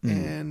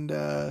 and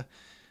there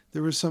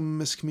was some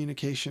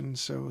miscommunication,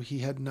 so he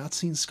had not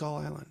seen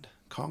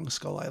Kong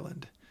Skull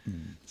Island.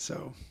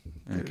 So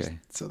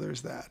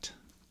there's that.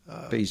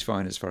 But he's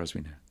fine as far as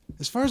we know.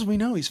 As far as we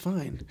know, he's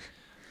fine.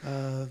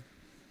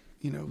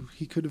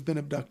 He could have been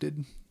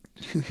abducted.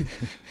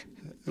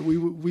 We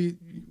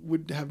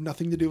would have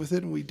nothing to do with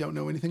it, and we don't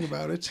know anything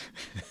about it.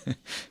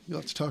 You'll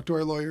have to talk to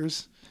our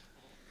lawyers.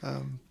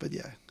 But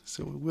yeah,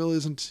 so Will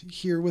isn't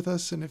here with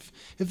us, and if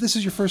this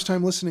is your first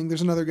time listening,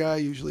 there's another guy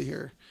usually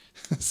here.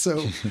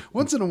 So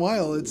once in a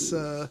while, it's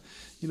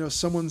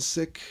someone's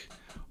sick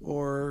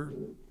or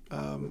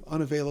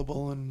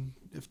unavailable, and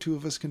if two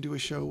of us can do a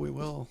show, we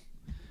will.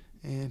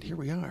 And here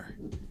we are,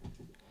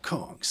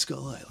 Kong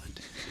Skull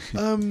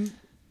Island.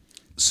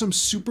 Some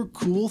super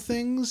cool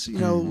things,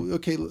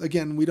 okay,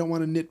 again, we don't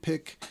want to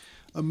nitpick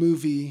a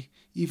movie,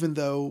 even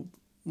though,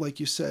 like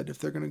you said, if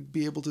they're going to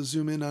be able to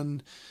zoom in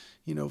on,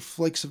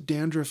 flakes of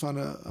dandruff on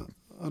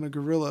a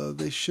gorilla,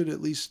 they should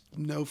at least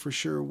know for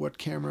sure what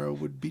camera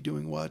would be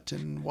doing what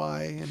and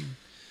why.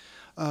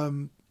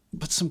 And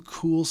but some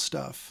cool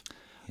stuff.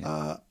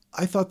 Yeah.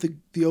 I thought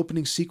the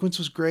opening sequence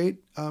was great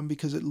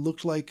because it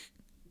looked like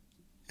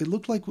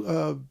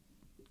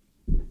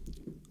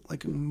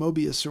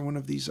Mobius or one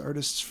of these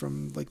artists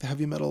from like the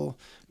heavy metal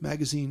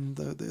magazine,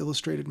 the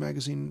illustrated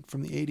magazine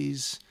from the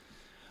 80s.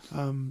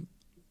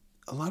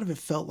 A lot of it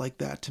felt like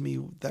that to me,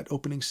 that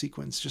opening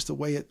sequence, just the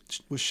way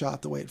it was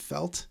shot, the way it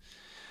felt.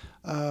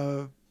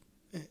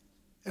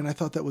 And I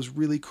thought that was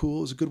really cool.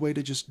 It was a good way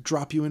to just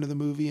drop you into the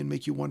movie and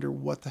make you wonder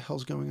what the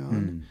hell's going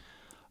on.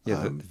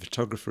 Yeah, the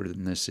photographer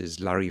in this is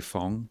Larry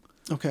Fong.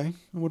 Okay.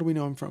 And what do we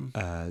know him from?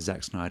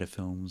 Zack Snyder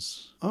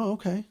films. Oh,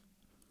 okay.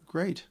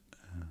 Great.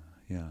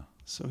 Yeah.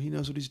 So he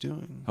knows what he's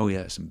doing. Oh,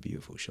 yeah, some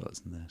beautiful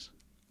shots in this.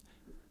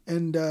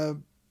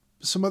 And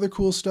some other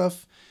cool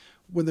stuff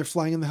when they're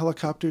flying in the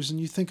helicopters,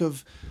 and you think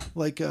of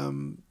like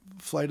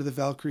Flight of the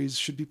Valkyries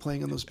should be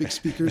playing on those big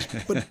speakers,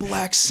 but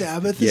Black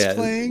Sabbath is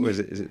playing. Is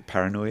it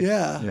Paranoid?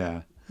 Yeah.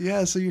 Yeah.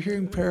 Yeah, so you're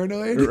hearing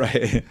Paranoid,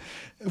 Right.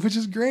 which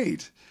is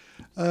great.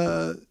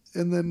 And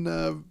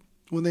then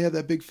when they had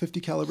that big 50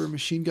 caliber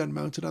machine gun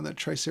mounted on that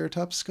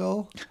Triceratops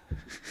skull,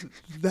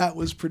 that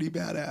was pretty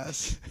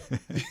badass.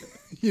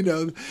 You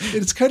know,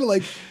 it's kind of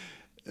like,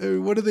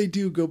 what do they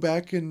do? Go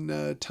back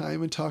in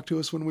time and talk to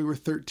us when we were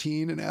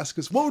 13 and ask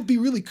us what would be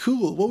really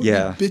cool? What would be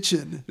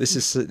bitchin'?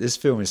 This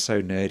film is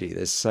so nerdy.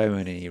 There's so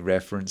many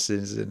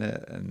references in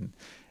it, and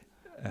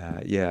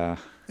yeah.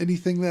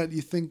 Anything that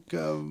you think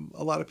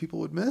a lot of people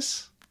would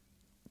miss?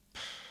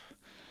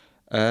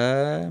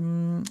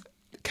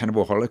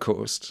 Cannibal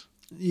Holocaust.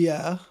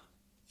 Yeah.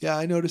 Yeah,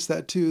 I noticed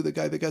that too. The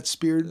guy that got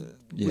speared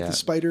with the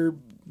spider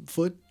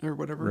foot or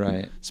whatever.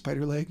 Right.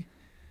 Spider leg.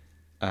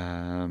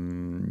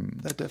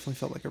 That definitely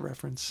felt like a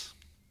reference.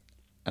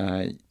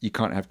 You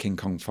can't have King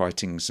Kong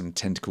fighting some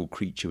tentacle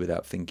creature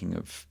without thinking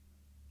of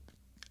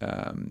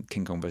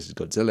King Kong versus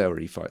Godzilla, where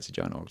he fights a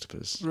giant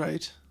octopus.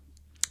 Right.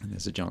 And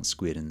there's a giant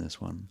squid in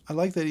this one. I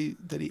like that he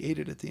ate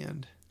it at the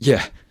end.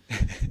 Yeah.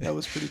 That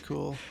was pretty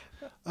cool.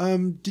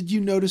 Did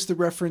you notice the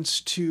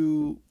reference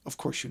to, of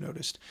course you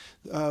noticed,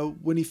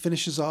 when he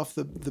finishes off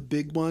the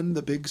big one,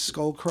 the big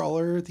skull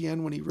crawler at the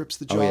end when he rips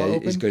the jaw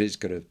open? He's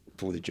got to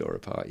pull the jaw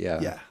apart,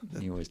 yeah. Yeah.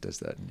 He always does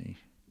that, doesn't he?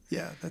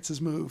 Yeah, that's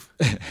his move.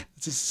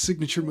 It's his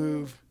signature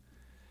move.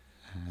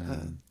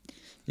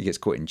 He gets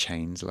caught in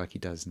chains like he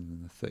does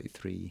in the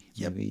 33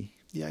 movie.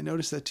 Yeah, I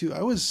noticed that too.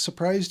 I was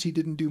surprised he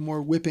didn't do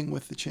more whipping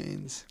with the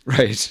chains.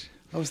 Right.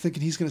 I was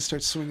thinking he's going to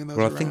start swinging those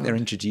around. Well, I think they're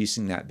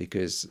introducing that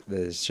because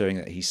they're showing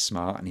that he's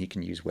smart and he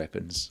can use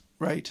weapons.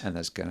 Right. And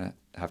that's going to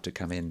have to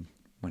come in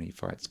when he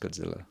fights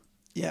Godzilla.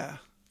 Yeah.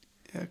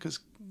 Yeah, because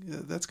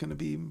that's going to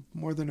be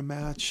more than a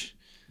match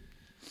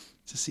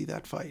to see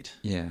that fight.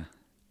 Yeah.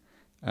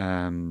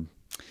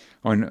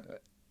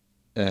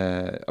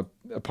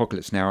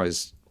 Apocalypse Now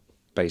is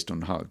based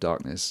on Heart of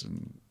Darkness.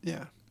 And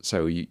yeah.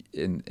 So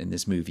in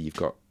this movie, you've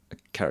got a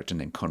character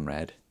named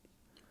Conrad.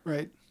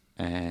 Right.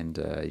 And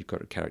you've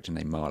got a character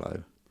named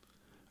Marlowe.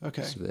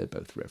 Okay. So they're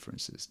both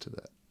references to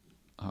that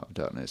Heart of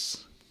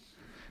Darkness.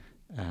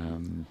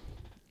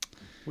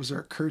 Was there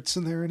a Kurtz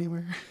in there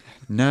anywhere?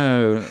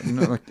 No,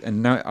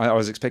 I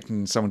was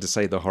expecting someone to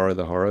say the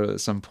horror at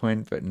some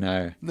point, but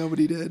no.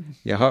 Nobody did.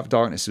 Yeah, Heart of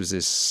Darkness was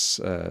this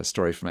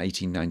story from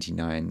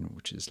 1899,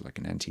 which is like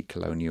an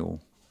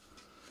anti-colonial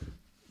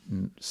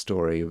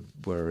story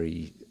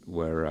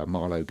where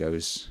Marlowe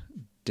goes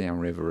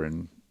downriver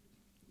in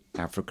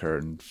Africa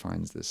and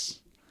finds this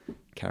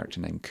character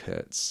named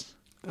Kurtz,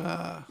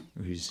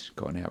 who's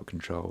gotten out of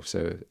control.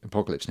 So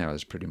Apocalypse Now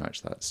is pretty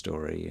much that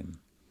story, and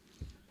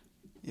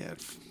yeah,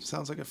 it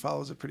sounds like it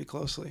follows it pretty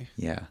closely.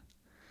 Yeah.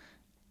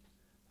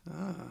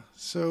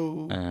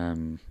 So.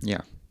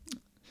 Yeah.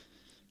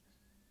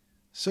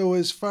 So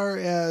as far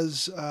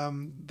as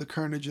the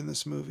carnage in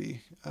this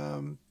movie,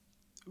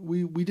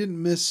 we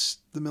didn't miss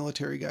the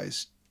military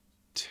guys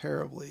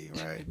terribly,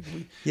 right?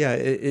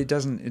 It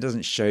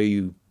doesn't show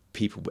you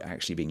people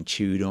actually being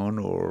chewed on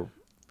or.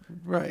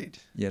 Right.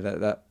 Yeah,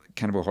 that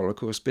Cannibal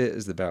Holocaust bit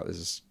is about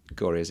as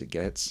gory as it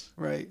gets.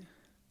 Right.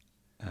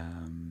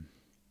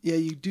 Yeah,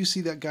 you do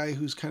see that guy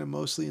who's kind of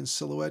mostly in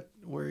silhouette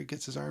where he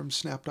gets his arm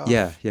snapped off.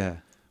 Yeah.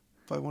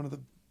 By one of the,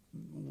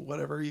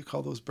 whatever you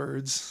call those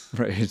birds.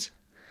 Right.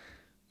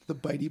 The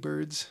bitey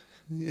birds.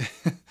 Yeah.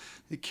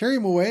 They carry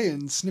him away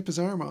and snip his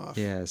arm off.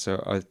 Yeah,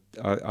 so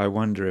I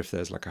wonder if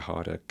there's like a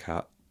harder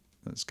cut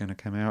that's going to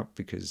come out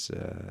because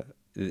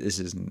this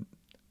isn't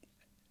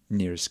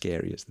near as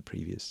scary as the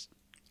previous.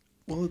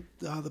 Well,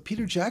 the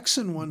Peter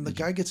Jackson one, the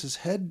guy gets his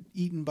head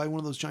eaten by one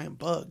of those giant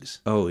bugs.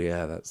 Oh,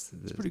 yeah, that's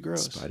pretty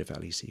gross. Spider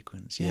Valley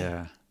sequence.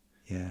 Yeah.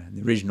 And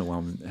the original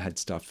one had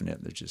stuff in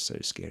it that's just so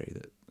scary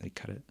that they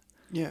cut it.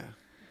 Yeah,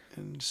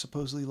 and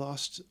supposedly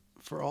lost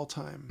for all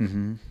time.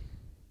 Mm-hmm.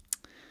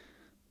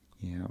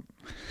 Yeah.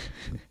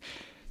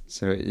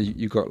 So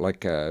you got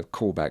like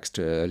callbacks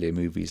to earlier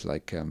movies,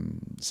 like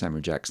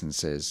Samuel Jackson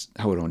says,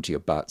 "Hold on to your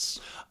butts."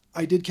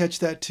 I did catch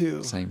that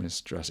too. Same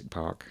as Jurassic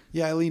Park.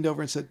 Yeah, I leaned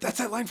over and said, "That's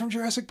that line from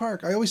Jurassic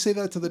Park." I always say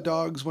that to the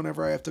dogs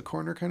whenever I have to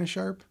corner kind of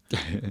sharp.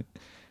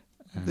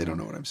 They don't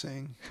know what I'm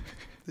saying.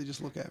 They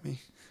just look at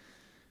me.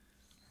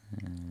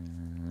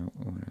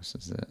 What else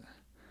is it?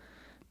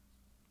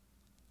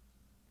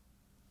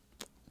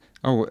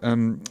 Oh,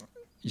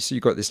 so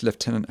you got this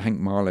Lieutenant Hank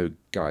Marlowe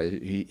guy.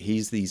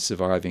 He's the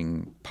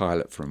surviving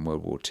pilot from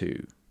World War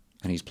II,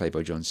 and he's played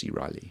by John C.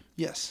 Reilly.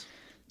 Yes.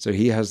 So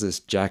he has this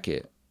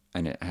jacket,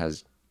 and it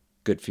has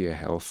 "Good for your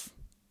health"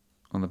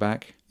 on the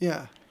back.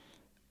 Yeah.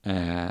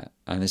 And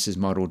this is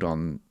modelled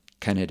on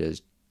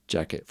Canada's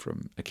jacket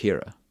from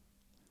Akira,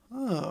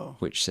 Oh,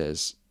 which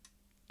says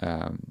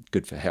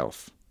 "Good for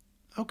health,"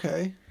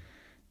 okay.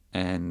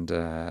 and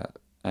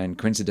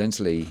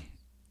coincidentally,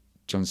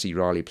 John C.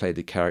 Reilly played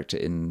the character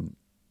in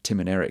Tim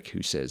and Eric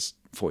who says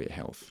 "For your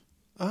health."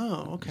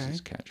 Oh, This okay. is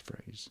his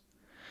catchphrase.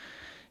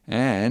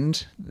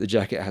 And the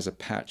jacket has a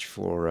patch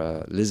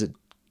for Lizard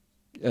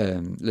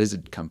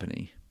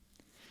Company,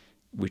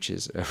 which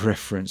is a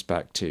reference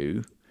back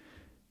to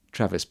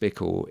Travis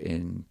Bickle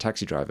in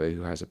Taxi Driver,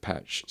 who has a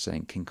patch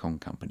saying King Kong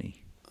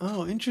Company.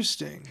 Oh,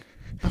 interesting.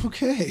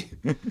 Okay.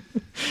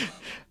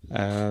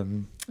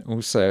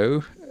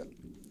 Also,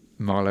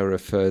 Marlowe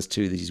refers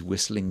to these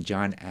whistling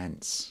giant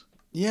ants.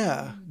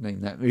 Yeah.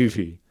 Name that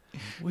movie.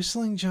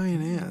 Whistling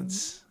giant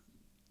ants.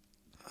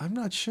 I'm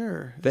not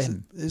sure.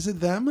 Them. Is it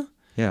them?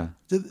 Yeah.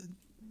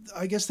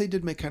 I guess they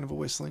did make kind of a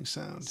whistling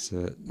sound.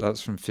 So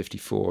that's from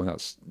 '54.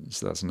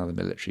 That's another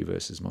military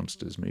versus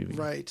monsters movie.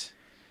 Right.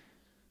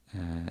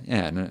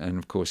 Yeah, and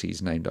of course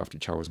he's named after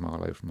Charles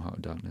Marlowe from Heart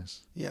of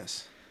Darkness.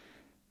 Yes.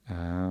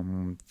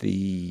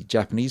 The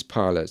Japanese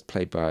pilot is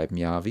played by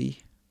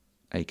Miyavi,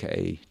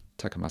 aka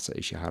Takamasa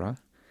Ishihara,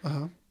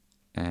 Uh-huh.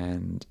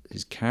 and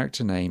his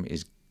character name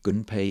is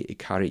Gunpei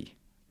Ikari,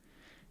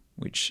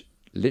 which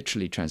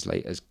literally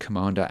translates as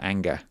Commander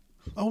Anger.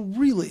 Oh,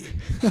 really?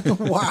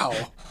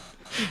 Wow.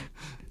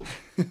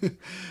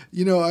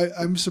 You know,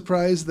 I'm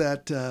surprised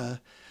that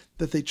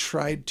that they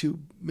tried to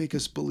make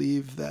us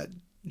believe that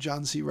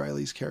John C.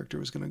 Reilly's character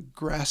was going to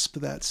grasp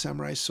that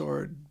samurai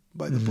sword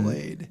by the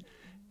blade.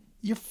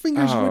 Your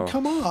fingers would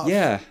come off.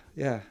 Yeah.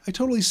 I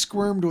totally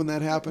squirmed when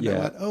that happened. I Yeah.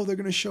 went, oh, they're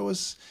going to show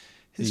us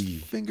his Ew.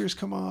 fingers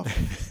come off.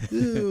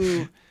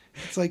 Ew.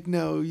 It's like,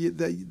 no,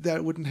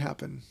 that wouldn't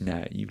happen.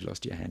 No, you've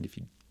lost your hand if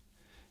you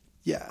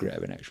Yeah.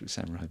 grab an actual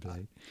samurai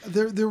blade.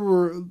 There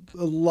were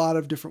a lot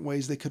of different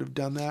ways they could have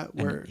done that.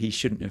 Where And he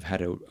shouldn't have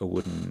had a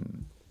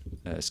wooden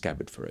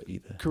scabbard for it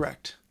either.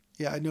 Correct.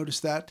 Yeah, I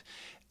noticed that.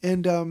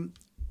 And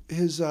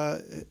his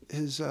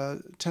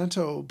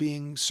tanto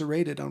being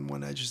serrated on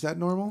one edge, is that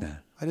normal? No.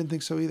 I didn't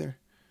think so either.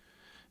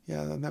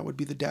 Yeah, and that would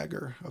be the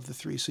dagger of the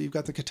three. So you've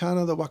got the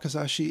katana, the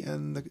wakizashi,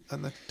 and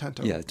the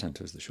tanto. Yeah, the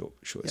tanto is the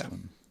shortest Yeah.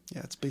 one.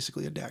 Yeah, it's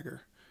basically a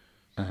dagger.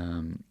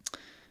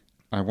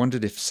 I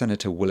wondered if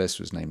Senator Willis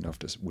was named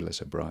after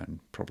Willis O'Brien.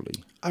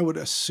 Probably. I would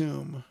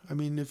assume. I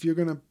mean, if you're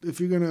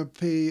gonna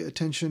pay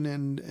attention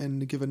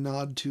and give a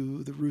nod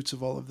to the roots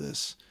of all of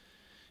this,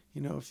 you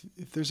know,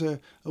 if there's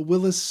a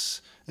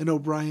Willis, an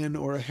O'Brien,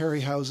 or a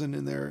Harryhausen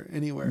in there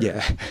anywhere,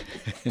 Yeah.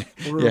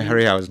 Or Yeah, a-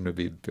 Harryhausen would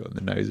be a bit on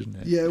the nose, wouldn't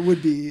it? yeah, it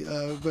would be.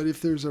 But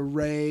if there's a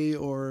Ray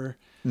or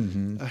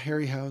Mm-hmm. a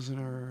Harryhausen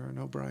or an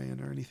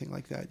O'Brien or anything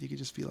like that, you could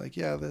just be like,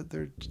 yeah,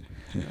 they're,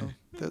 you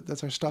know,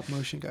 that's our stop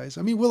motion guys.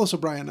 I mean, Willis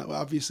O'Brien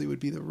obviously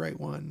would be the right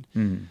one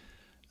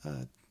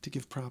to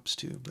give props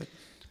to. But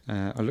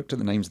I looked at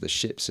the names of the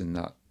ships in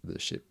the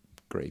ship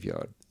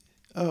graveyard.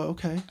 oh,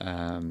 okay,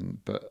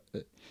 But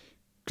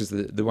because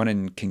the one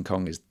in King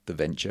Kong is the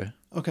Venture,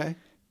 okay.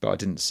 but I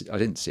didn't see it. I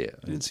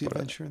Didn't see spot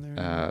it. Adventure in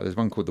there. There's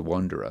one called the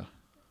Wanderer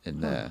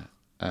in there,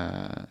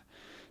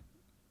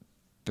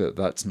 but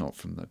that's not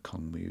from the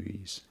Kong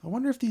movies. I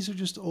wonder if these are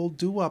just old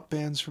doo-wop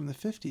bands from the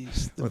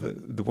 50s. Well,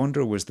 the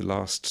Wanderer was the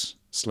last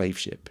slave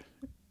ship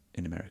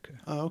in America,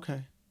 Oh,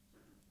 okay.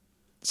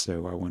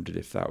 so I wondered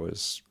if that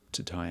was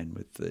to tie in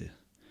with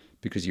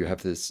because you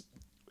have this,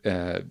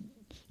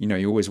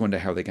 you always wonder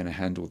how they're going to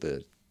handle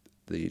the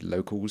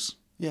locals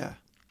Yeah.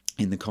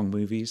 in the Kong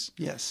movies.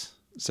 Yes.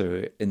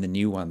 So in the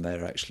new one,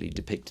 they're actually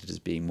depicted as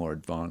being more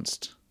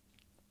advanced,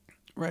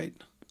 Right.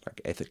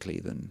 like ethically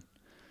than.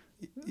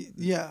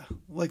 Yeah.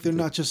 Like they're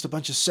not just a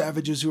bunch of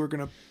savages who are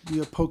going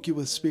to poke you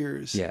with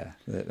spears. Yeah,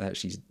 they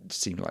actually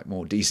seem like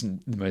more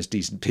decent, the most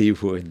decent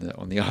people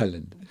on the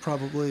island.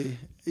 Probably.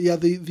 Yeah.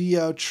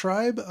 The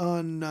tribe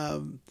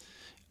on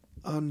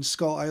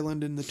Skull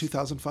Island in the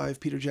 2005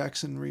 Peter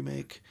Jackson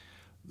remake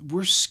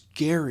were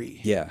scary.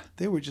 Yeah,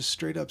 They were just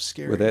straight up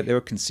scary. well, they were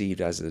conceived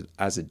as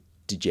a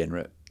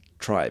degenerate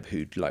tribe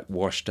who'd like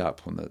washed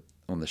up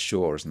on the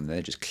shores, and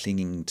they're just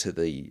clinging to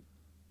the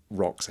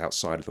rocks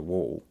outside of the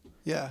wall.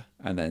 Yeah.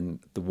 And then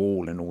the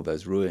wall and all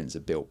those ruins are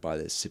built by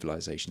this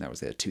civilization that was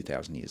there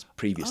 2,000 years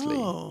previously.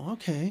 Oh,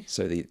 okay.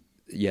 So the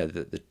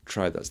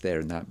tribe that's there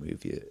in that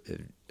movie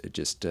are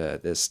just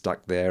they're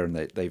stuck there, and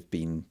they've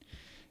been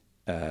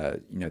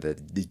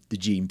the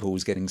gene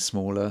pool's getting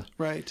smaller.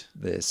 Right.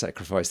 They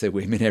sacrifice their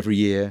women every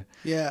year.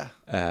 Yeah.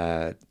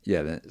 So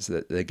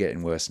they're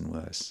getting worse and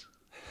worse.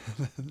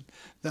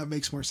 That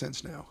makes more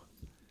sense now.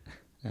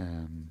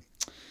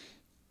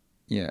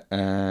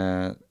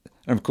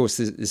 And of course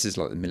this is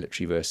like the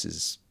military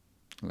versus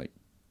like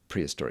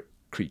prehistoric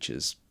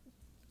creatures.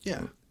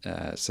 Yeah.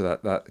 So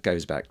that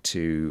goes back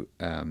to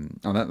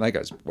that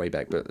goes way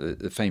back, but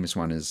the famous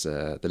one is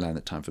The Land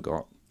That Time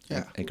Forgot.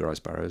 Yeah. Edgar Rice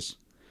Burroughs.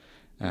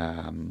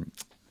 I mean,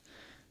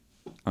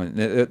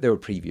 there were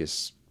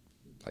previous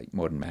like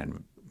modern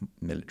man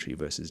military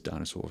versus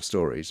dinosaur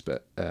stories,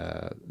 but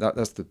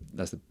that's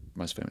the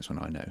most famous one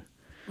I know.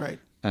 Right.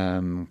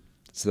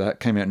 So that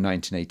came out in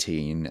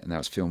 1918, and that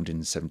was filmed in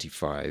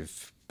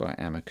 1975 by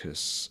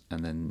Amicus,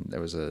 and then there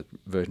was a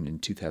version in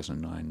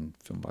 2009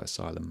 filmed by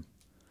Asylum,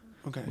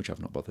 Okay. which I've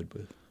not bothered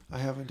with. I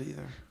haven't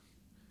either.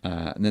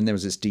 And then there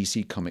was this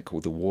DC comic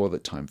called The War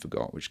That Time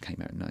Forgot, which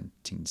came out in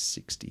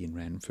 1960 and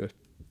ran for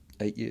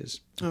 8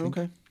 years. I Oh, think.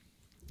 okay.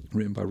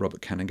 Written by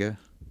Robert Kanigher,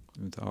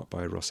 with art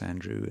by Ross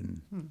Andrew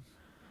and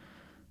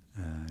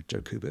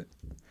Joe Kubert.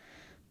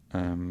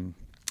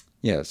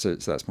 So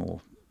that's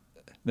more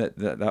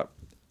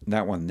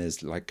that one.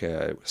 There's like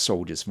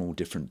soldiers from all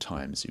different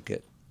times who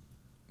get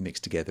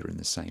mixed together in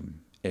the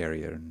same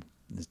area, and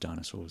there's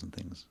dinosaurs and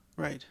things.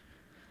 Right.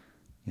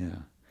 Yeah.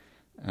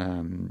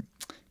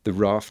 The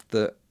raft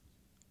that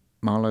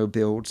Marlowe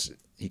builds,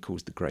 he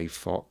calls the Grey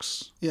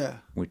Fox, Yeah.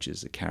 which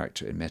is a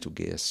character in Metal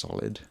Gear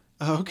Solid,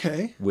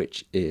 Okay.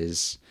 which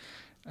is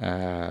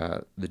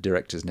the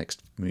director's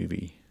next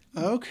movie.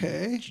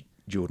 Okay.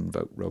 Jordan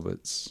Vogt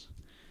Roberts.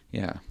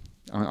 Yeah.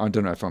 I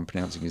don't know if I'm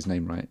pronouncing his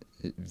name right.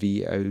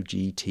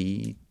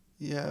 VOGT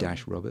Yeah.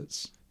 dash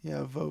Roberts.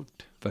 Yeah.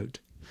 Vote. Vogt.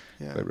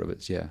 Yeah. Vogt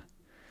Roberts, yeah.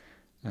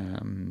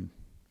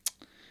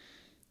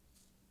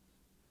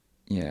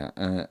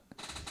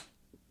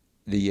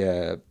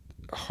 The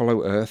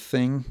Hollow Earth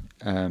thing.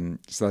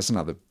 So that's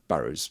another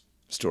Burroughs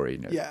story,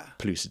 Yeah.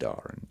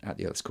 Pellucidar and At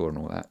the Earth's Core and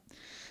all that.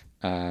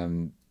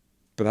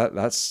 But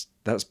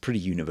that's pretty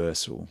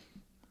universal,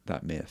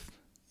 that myth.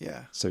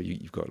 Yeah. So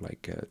you've got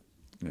like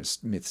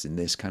myths in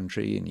this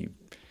country, and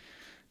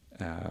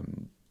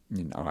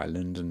in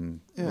Ireland,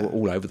 and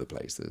all over the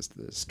place. There's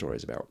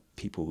stories about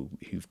people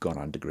who've gone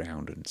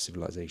underground and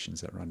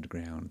civilizations that are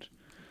underground.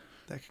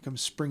 That could come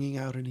springing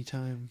out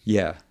anytime.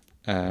 Yeah.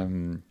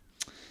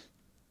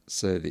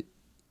 So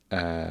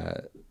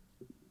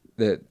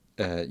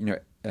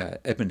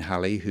Edmund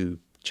Halley, who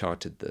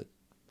charted the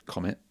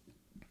comet.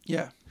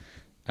 Yeah.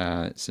 So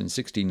in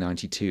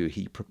 1692,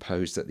 he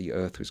proposed that the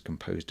Earth was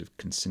composed of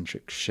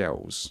concentric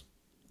shells,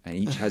 and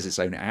each has its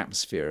own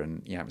atmosphere,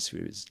 and the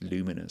atmosphere is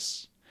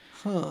luminous.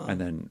 Huh. And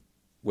then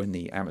when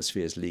the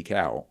atmospheres leak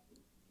out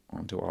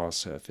onto our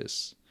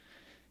surface,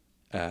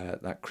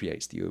 that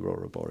creates the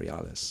aurora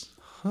borealis.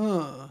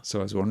 Huh. So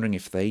I was wondering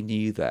if they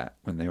knew that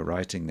when they were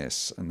writing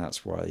this, and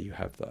that's why you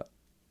have that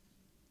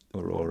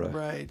aurora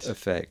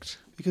effect.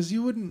 Because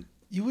you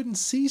wouldn't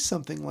see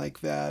something like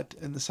that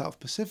in the South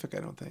Pacific, I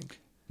don't think.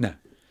 No.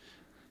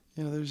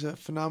 There's a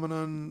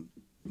phenomenon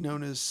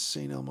known as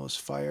St. Elmo's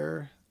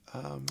fire.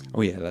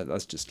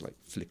 That's just like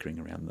flickering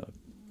around the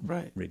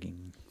Right.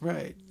 rigging.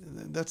 Right.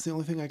 And that's the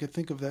only thing I could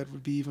think of that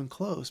would be even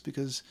close,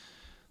 because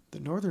the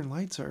northern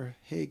lights are,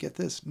 hey, get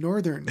this,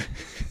 northern.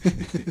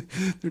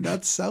 They're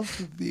not south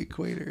of the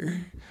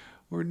equator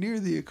or near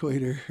the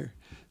equator.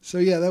 So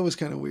yeah, that was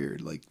kind of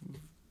weird.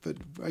 But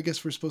I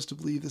guess we're supposed to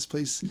believe this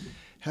place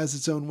has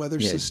its own weather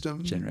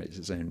system. Generates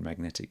its own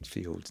magnetic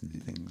fields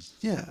and things.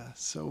 Yeah,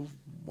 so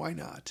why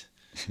not?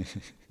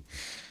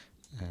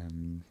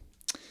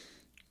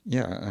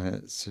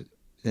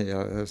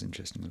 That was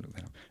interesting to look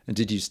that up. And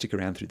did you stick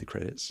around through the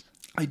credits?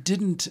 I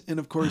didn't, and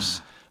of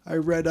course I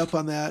read up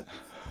on that,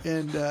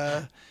 and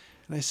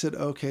I said,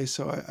 okay,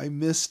 so I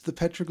missed the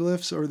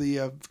petroglyphs or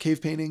the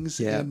cave paintings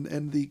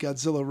and the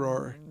Godzilla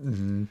roar.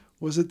 Mm-hmm.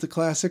 Was it the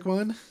classic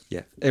one?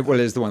 Yeah.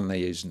 It's the one they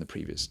used in the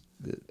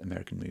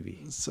American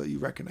movie. So you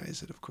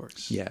recognize it, of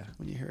course. Yeah.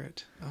 When you hear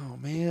it. Oh,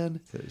 man.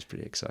 So it was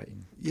pretty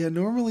exciting. Yeah,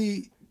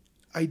 normally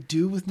I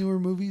do with newer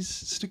movies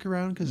stick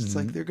around, because it's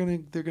like they're gonna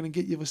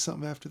get you with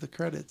something after the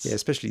credits. Yeah,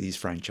 especially these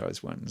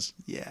franchise ones.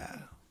 Yeah.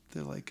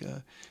 They're like,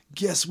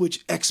 guess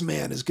which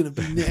X-Man is going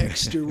to be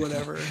next or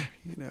whatever,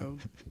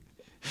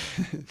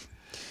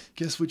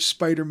 Guess which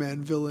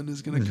Spider-Man villain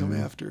is going to come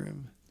after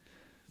him.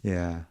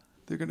 Yeah.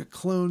 They're going to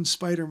clone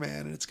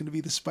Spider-Man, and it's going to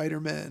be the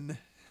Spider-Men.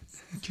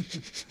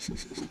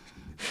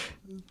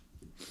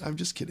 I'm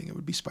just kidding. It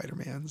would be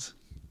Spider-Mans.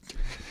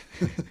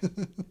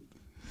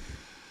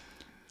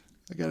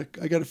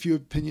 I got a few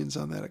opinions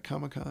on that at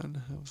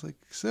Comic-Con. I was like,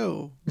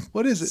 so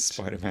what is it?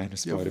 Spider-Man or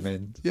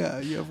Spider-Man? Yeah,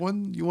 you have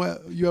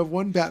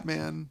one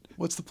Batman.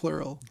 What's the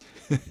plural?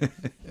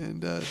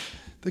 And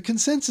the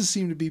consensus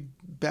seemed to be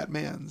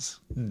Batmans.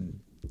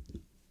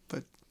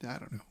 But I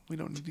don't know. We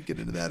don't need to get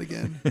into that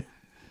again.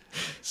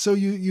 So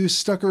you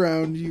stuck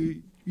around.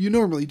 You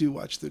normally do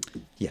watch the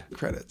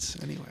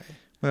credits anyway.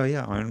 Well,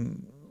 yeah,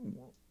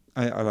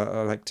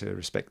 I like to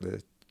respect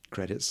the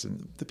credits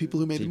and the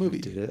people who made the movie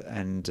did it,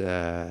 and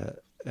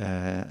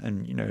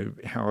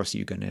how else are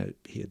you going to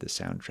hear the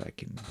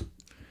soundtrack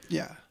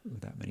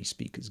with that many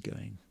speakers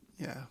going?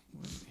 Yeah,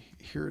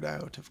 hear it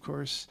out, of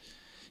course.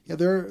 Yeah,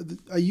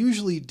 I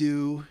usually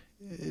do.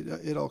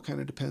 It all kind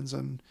of depends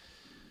on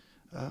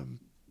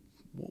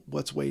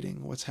what's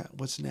waiting,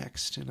 what's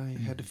next, and I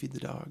had to feed the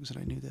dogs, and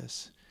I knew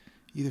this.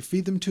 Either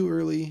feed them too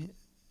early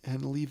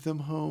and leave them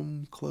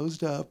home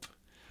closed up,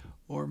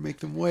 or make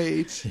them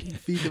wait,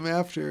 feed them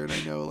after, and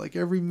I know like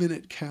every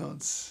minute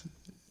counts,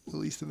 at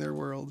least in their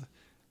world.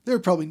 They're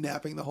probably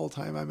napping the whole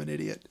time. I'm an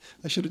idiot.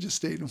 I should have just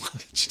stayed and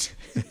watched.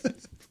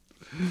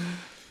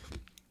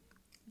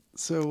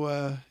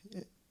 So,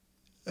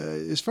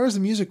 as far as the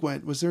music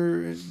went,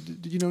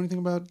 did you know anything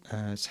about?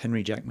 It's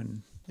Henry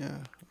Jackman. Yeah.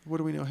 What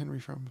do we know Henry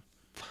from?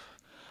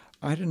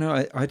 I don't know.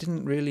 It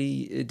didn't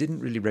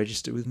really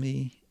register with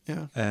me.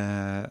 Yeah.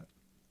 I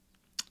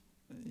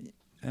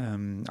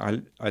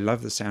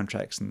love the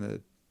soundtracks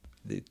and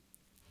the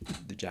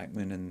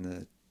Jackman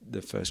and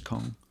the first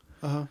Kong.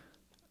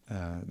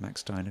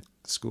 Max Steiner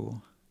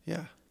score.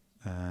 Yeah.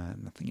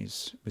 Nothing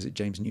was it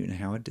James Newton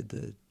Howard did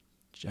the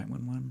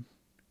Jackman one?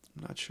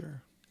 I'm not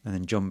sure. And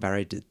then John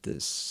Barry did the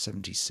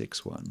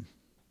 76 one.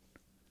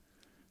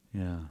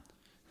 Yeah.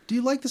 Do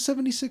you like the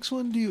 76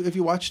 one? Have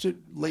you watched it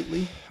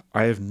lately?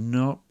 I have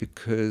not,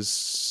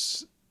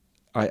 because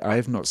I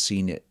have not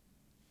seen it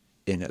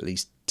in at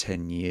least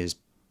 10 years,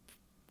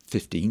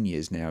 15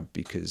 years now,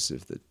 because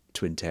of the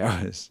Twin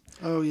Towers.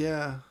 Oh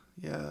yeah.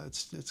 Yeah,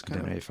 it's I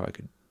don't know if I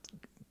could.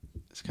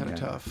 It's kind of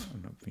tough.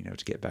 I'm not being able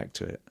to get back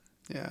to it.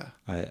 Yeah.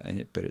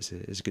 But it's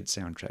a good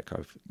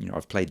soundtrack.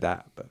 I've played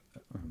that, but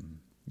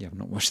I've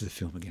not watched the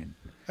film again.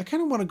 I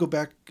kind of want to go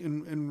back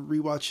and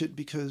rewatch it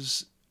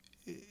because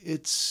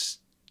it's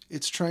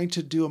trying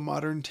to do a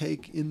modern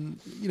take in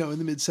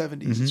the mid 70s.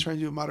 Mm-hmm. It's trying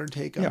to do a modern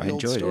take on the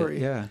old enjoyed story.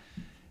 it. Yeah.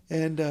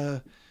 And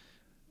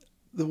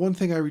the one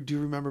thing I do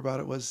remember about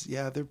it was,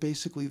 they're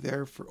basically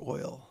there for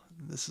oil.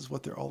 This is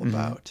what they're all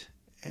about.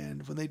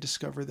 And when they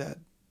discover that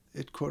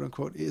it quote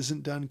unquote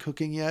isn't done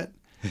cooking yet,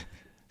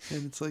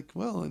 and it's like,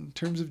 well, in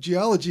terms of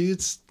geology,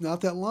 it's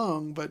not that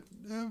long, but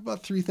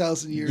about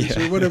 3,000 years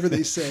or whatever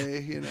they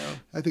say.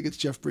 I think it's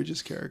Jeff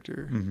Bridges'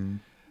 character,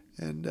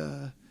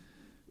 and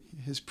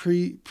his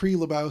pre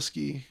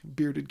Lebowski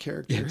bearded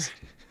character,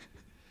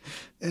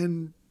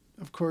 and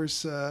of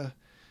course, the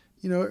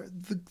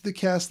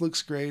cast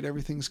looks great,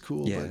 everything's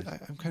cool,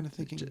 but I'm kind of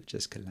thinking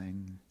Jessica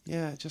Lange.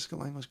 Yeah, Jessica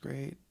Lange was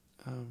great.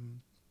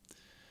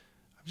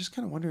 I'm just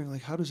kind of wondering,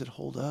 how does it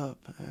hold up?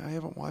 I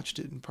haven't watched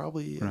it in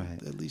probably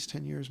at least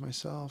 10 years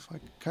myself. I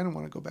kind of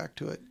want to go back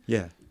to it.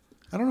 Yeah.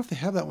 I don't know if they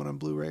have that one on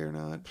Blu-ray or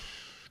not,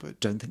 but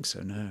Don't think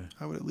so, no.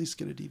 I would at least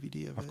get a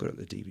DVD of it. I've got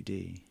the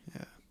DVD.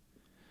 Yeah.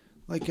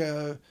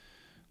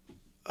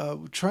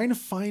 Trying to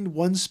find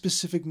one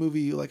specific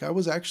movie. I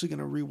was actually going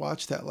to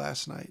rewatch that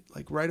last night,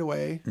 right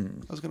away.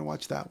 I was going to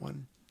watch that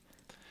one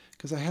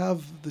because I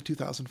have the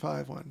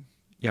 2005 one.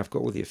 Yeah, I've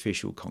got all the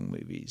official Kong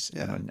movies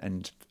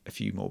and a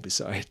few more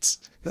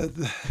besides.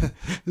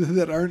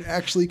 That aren't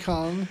actually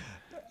Kong.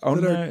 Oh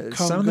no,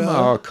 some of them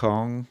are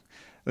Kong.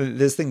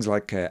 There's things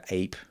like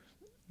Ape,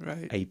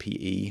 right?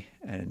 APE,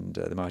 and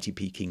the Mighty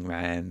Peking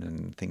Man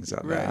and things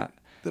like that.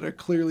 That are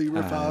clearly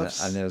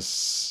rip-offs. And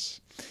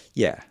there's,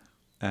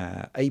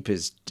 Ape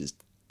is just,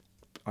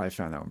 I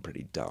found that one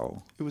pretty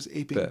dull. It was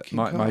aping but King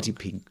Kong. Mighty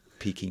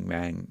Peking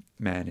Man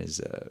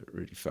is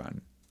really fun.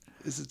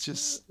 Is it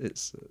just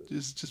is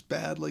it just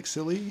bad,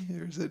 silly,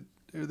 or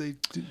are they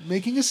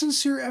making a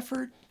sincere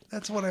effort?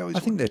 That's what I always. I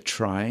think they're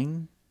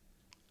trying.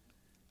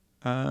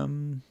 I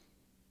mean,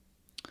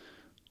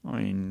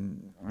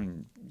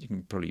 you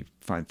can probably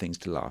find things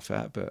to laugh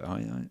at, but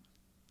I don't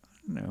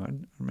know. I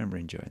remember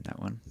enjoying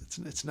that one.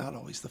 It's not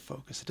always the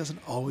focus. It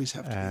doesn't always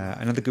have to be.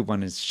 Another good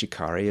one is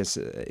Shikari, as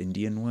an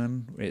Indian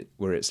one,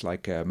 where it's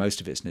most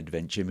of it's an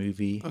adventure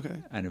movie.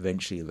 Okay. And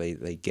eventually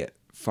they get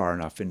far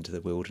enough into the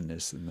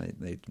wilderness and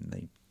they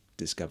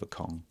discover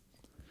Kong.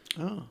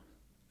 Oh.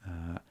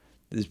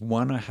 There's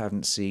one I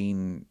haven't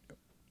seen,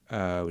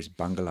 which is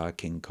Bangla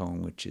King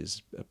Kong, which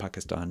is a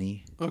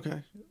Pakistani.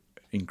 Okay.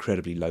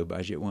 Incredibly low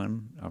budget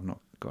one. I've not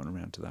gotten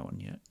around to that one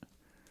yet.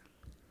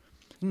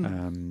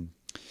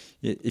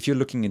 If you're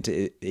looking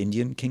into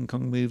Indian King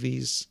Kong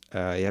movies, you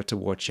have to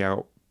watch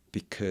out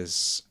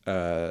because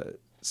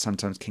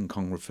sometimes King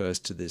Kong refers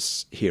to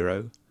this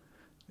hero,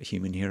 a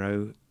human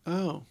hero.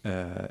 Oh.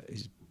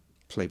 He's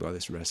played by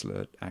this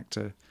wrestler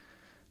actor.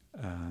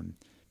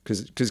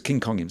 Because King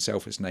Kong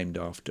himself is named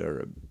after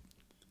an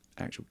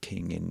actual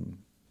king in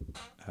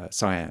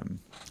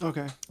Siam.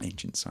 Okay.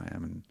 Ancient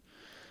Siam,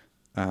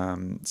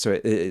 and so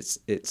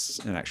it's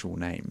an actual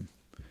name.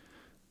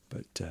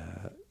 But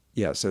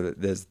so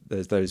there's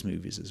those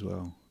movies as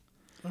well.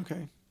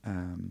 Okay.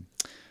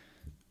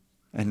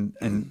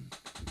 And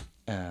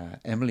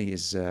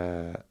Emily's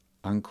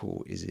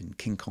uncle is in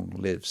King Kong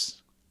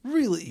Lives.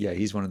 Really? Yeah,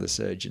 he's one of the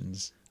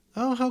surgeons.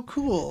 Oh, how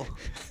cool!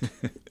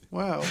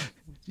 Wow,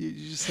 you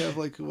just have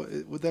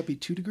would that be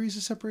 2 degrees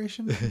of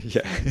separation?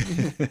 Yeah,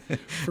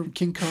 from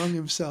King Kong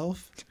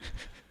himself.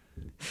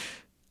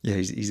 Yeah,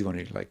 he's the one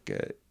who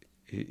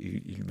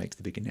makes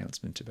the big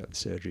announcement about the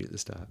surgery at the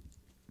start.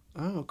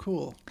 Oh,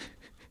 cool!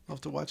 I'll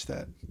have to watch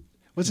that.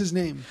 What's his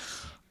name?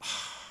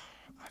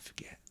 I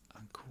forget.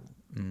 Uncle.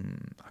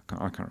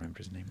 I can't remember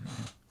his name right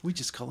now. We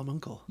just call him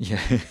Uncle.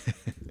 Yeah.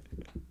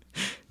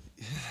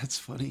 That's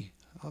funny.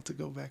 I'll have to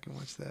go back and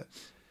watch that.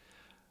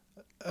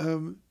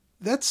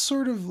 That's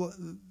sort of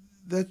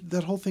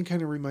that whole thing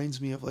kind of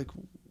reminds me of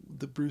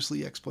the Bruce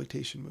Lee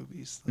exploitation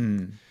movies.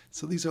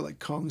 So these are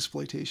Kong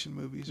exploitation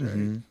movies, right?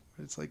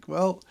 Mm-hmm. It's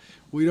well,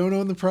 we don't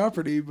own the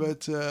property,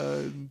 but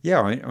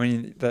yeah, I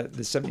mean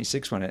the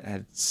 76 one, it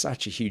had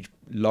such a huge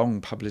long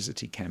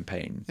publicity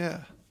campaign.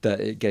 Yeah. That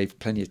it gave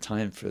plenty of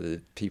time for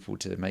the people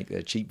to make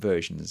their cheap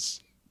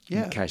versions.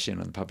 Yeah. And cash in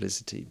on the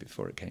publicity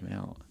before it came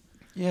out.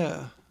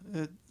 Yeah.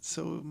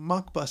 So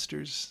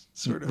mockbusters,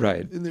 sort of,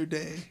 Right. in their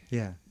day.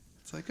 Yeah.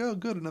 It's like, oh,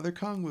 good, another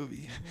Kong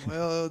movie.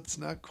 Well, it's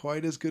not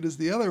quite as good as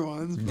the other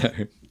ones, but No.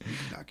 you can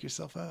knock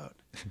yourself out.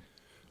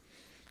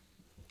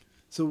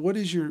 So, what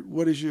is your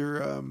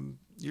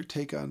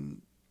take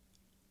on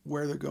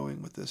where they're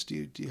going with this?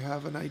 Do you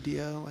have an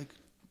idea? Like,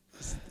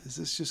 is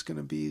this just going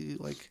to be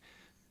like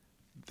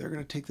they're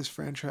going to take this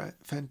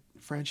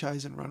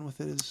franchise and run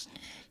with it?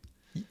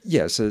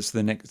 Yeah. So it's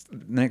the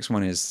next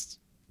one is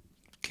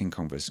King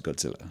Kong versus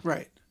Godzilla.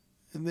 Right,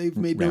 and they've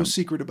made no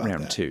secret about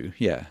round that. 2.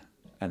 Yeah,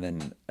 and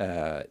then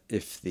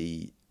if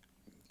the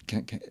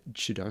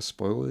should I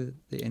spoil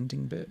the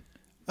ending bit?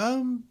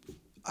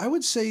 I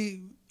would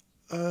say,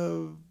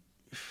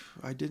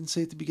 I didn't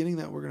say at the beginning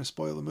that we're going to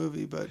spoil the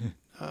movie, but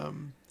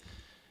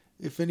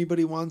if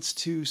anybody wants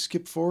to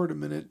skip forward a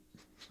minute,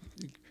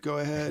 go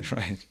ahead.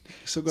 Right.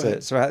 So go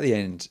ahead. So at the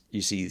end,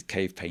 you see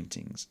cave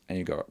paintings, and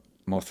you've got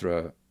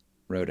Mothra,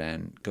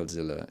 Rodan,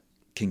 Godzilla,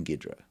 King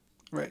Ghidorah.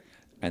 Right.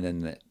 And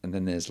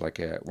then there's like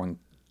one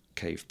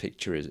cave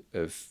picture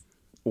of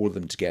all of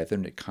them together,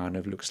 and it kind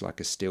of looks like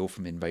a still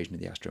from Invasion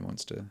of the Astro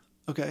Monster.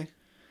 Okay.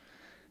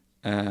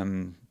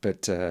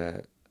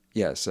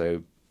 Yeah,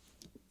 so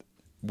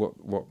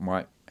what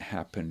might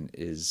happen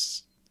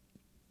is,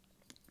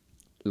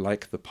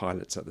 like the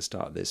pilots at the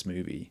start of this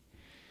movie,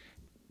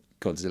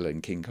 Godzilla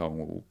and King Kong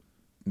will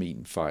meet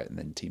and fight and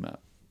then team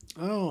up.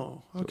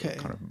 Oh, okay. Sort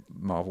of kind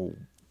of Marvel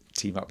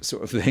team up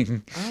sort of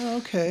thing. Oh,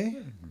 okay.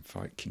 And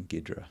fight King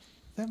Ghidorah.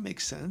 That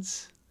makes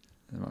sense.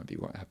 That might be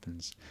what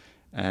happens.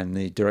 And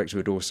the director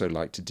would also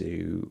like to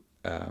do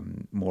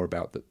more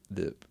about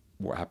the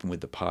what happened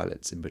with the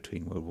pilots in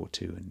between World War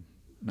II and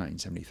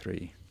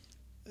 1973.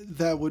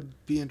 That would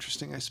be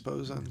interesting, I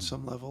suppose, on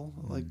some level.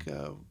 Like,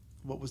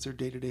 what was their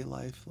day-to-day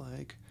life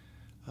like?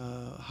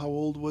 How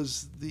old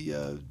was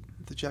the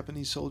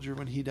Japanese soldier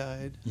when he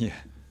died? Yeah.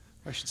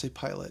 Or I should say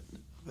pilot.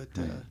 But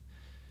Right.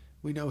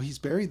 we know he's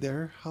buried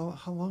there. How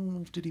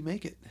long did he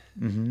make it?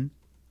 Mm-hmm.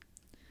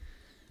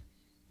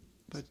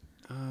 But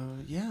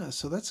yeah,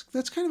 so that's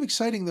kind of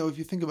exciting, though, if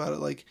you think about it.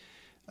 Like,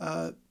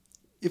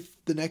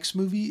 if the next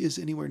movie is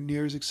anywhere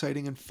near as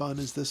exciting and fun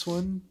as this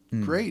one,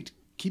 great.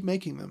 Keep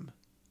making them.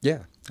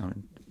 Yeah. I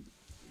mean,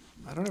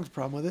 I don't have a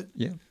problem with it.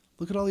 yeah.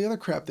 Look at all the other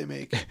crap they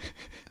make.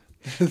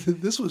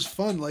 This was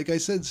fun. Like I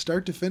said,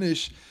 start to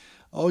finish,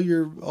 all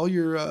your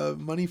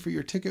money for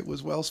your ticket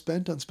was well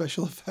spent on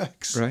special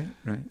effects. Right.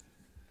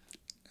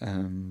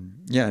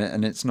 Yeah,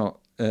 and it's not.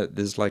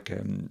 There's like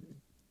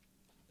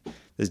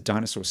there's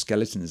dinosaur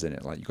skeletons in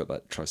it. Like you got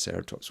that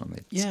Triceratops one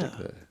they stick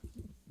the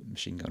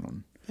machine gun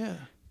on. Yeah.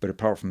 But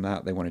apart from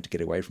that, they wanted to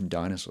get away from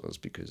dinosaurs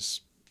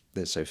because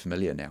they're so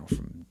familiar now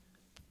from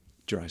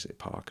Jurassic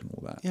Park and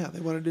all that. Yeah,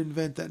 they wanted to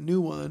invent that new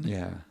one.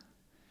 Yeah.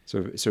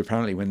 So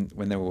apparently when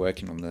they were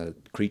working on the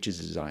creatures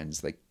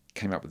designs, they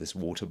came up with this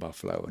water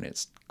buffalo, and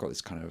it's got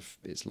this kind of,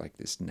 it's like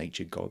this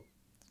nature god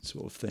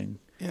sort of thing.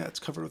 Yeah, it's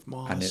covered with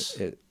moss.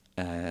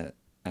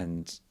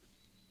 And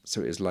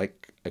so it was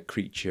like a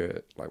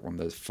creature, like one of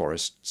those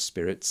forest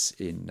spirits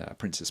in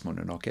Princess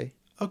Mononoke.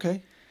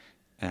 Okay.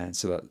 And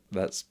so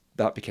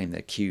that became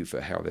their cue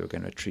for how they were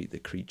going to treat the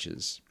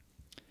creatures.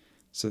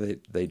 So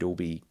they'd all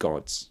be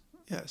gods.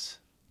 Yes.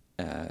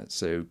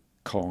 So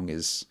Kong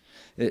is,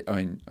 I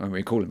mean,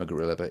 we call him a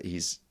gorilla, but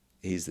he's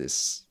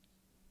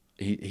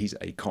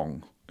a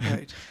Kong.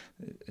 Right.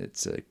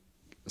 It's a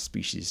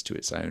species to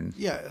its own.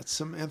 Yeah, it's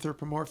some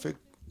anthropomorphic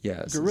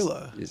Yeah,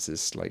 gorilla. It's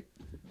this like,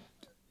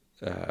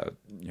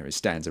 it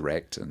stands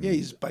erect and Yeah,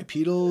 he's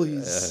bipedal.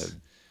 He's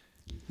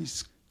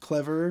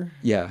clever.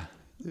 yeah,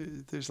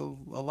 There's a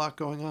lot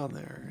going on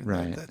there. And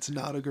Right. That's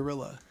not a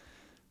gorilla.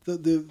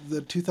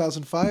 The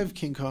 2005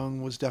 King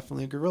Kong was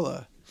definitely a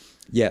gorilla.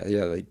 yeah.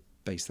 They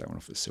based that one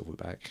off of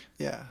Silverback.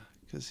 Yeah,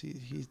 because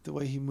he the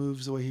way he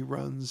moves, the way he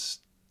runs,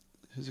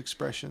 his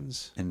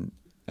expressions. And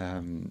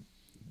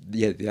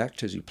the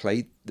actors who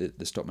played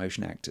the stop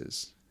motion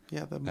actors.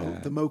 Yeah, the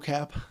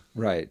mocap,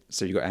 Right.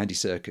 So you got Andy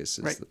Serkis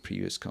as Right. the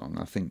previous Kong,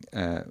 I think.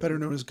 better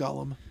known as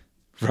Gollum,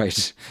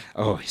 Right.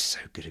 Oh, he's so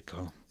good at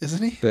Kong.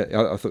 isn't he? But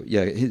I thought,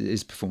 yeah,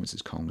 his performance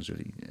as Kong was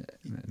really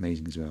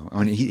amazing as well.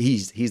 I mean,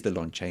 he's the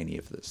Lon Chaney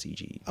of the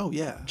CG Oh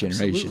yeah,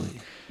 generation.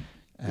 absolutely.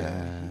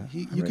 Yeah,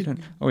 I wrote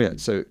down- Oh yeah,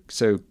 so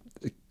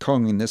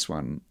Kong in this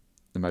one,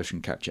 the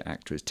motion capture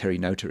actor is Terry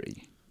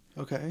Notary,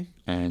 Okay.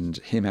 and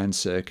him and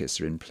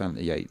Serkis are in Planet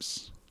of the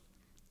Apes.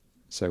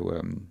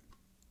 So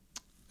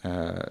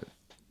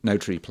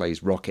Notary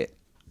plays Rocket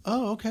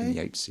Oh, in the okay.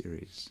 Apes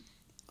series.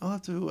 I'll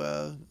have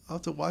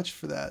to watch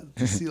for that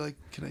to see, like,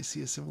 can I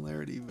see a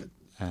similarity? But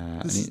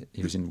And This is-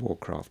 he was in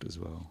Warcraft as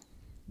well.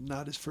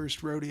 not his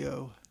first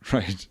rodeo.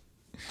 Right.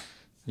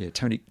 Yeah,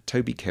 Toby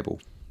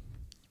Kebbell.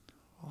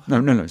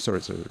 No,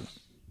 sorry.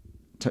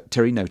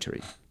 Terry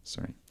Notary.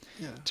 Sorry.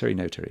 Yeah. Terry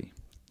Notary.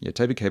 Yeah,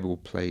 Toby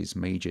Kebbell plays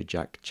Major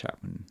Jack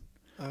Chapman.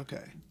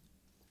 Okay.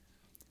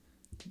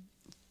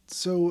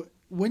 So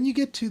when you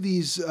get to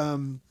these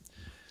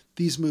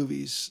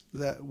movies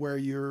where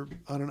you're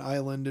on an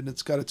island and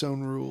it's got its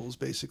own rules,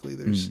 basically,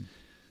 there's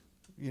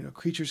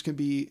creatures can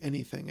be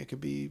anything. It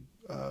could be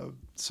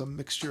some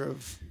mixture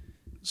of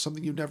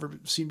something you've never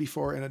seen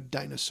before and a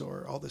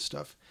dinosaur, all this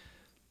stuff.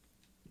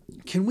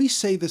 Can we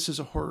say this is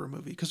a horror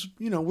movie? Because,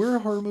 we're a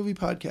horror movie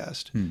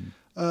podcast.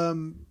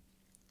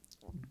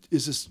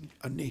 Is this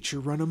a nature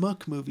run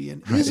amok movie?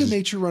 And is a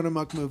nature run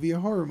amok movie a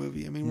horror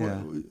movie? I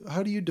mean,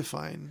 how do you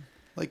define?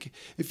 Like,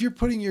 if you're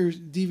putting your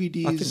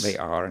DVDs... I think they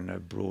are in a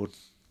broad...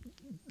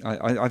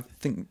 I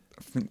think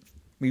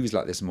movies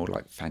like this are more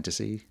like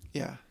fantasy.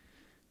 Yeah.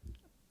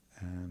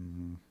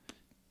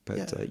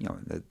 But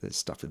there's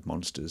stuff with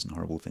monsters and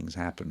horrible things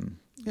happen.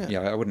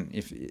 Yeah. I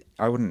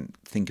wouldn't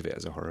think of it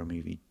as a horror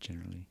movie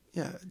generally.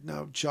 Yeah.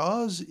 Now,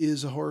 Jaws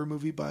is a horror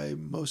movie by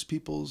most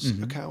people's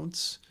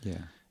accounts.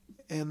 Yeah.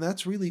 And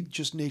that's really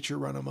just nature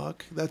run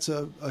amok. That's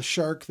a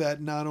shark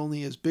that not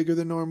only is bigger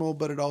than normal,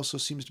 but it also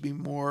seems to be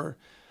more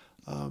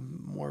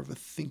of a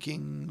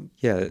thinking.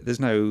 Yeah. It's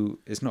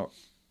not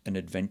an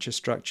adventure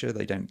structure.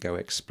 They don't go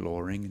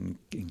exploring and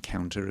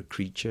encounter a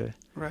creature.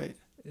 Right.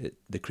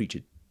 The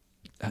creature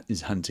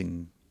is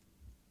hunting.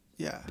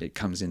 Yeah. It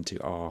comes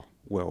into our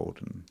world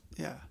and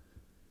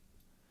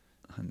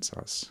hunts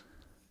us.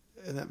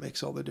 And that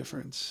makes all the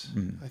difference,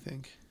 I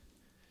think.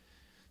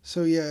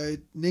 So yeah,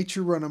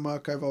 nature run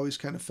amok, I've always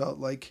kind of felt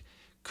like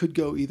could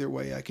go either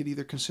way. I could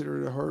either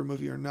consider it a horror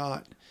movie or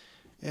not.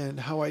 And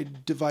how I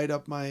divide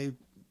up my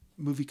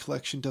movie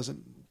collection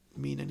doesn't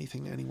mean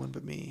anything to anyone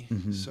but me.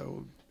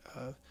 So,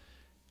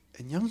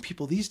 and young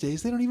people these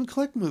days, they don't even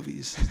collect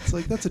movies. It's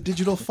like, that's a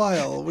digital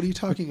file. What are you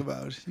talking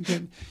about?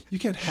 You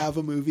can't have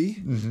a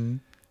movie.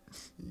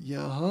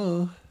 Yeah,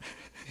 huh?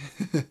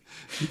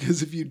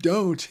 Because if you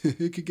don't,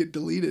 it could get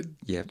deleted.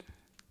 Yep.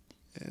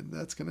 And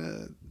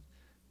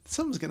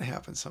something's gonna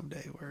happen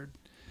someday where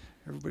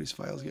everybody's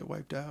files get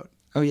wiped out.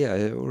 Oh yeah,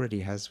 it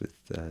already has with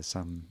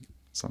some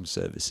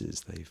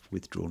services. They've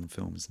withdrawn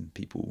films and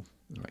people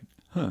are like,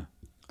 huh,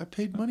 I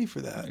paid money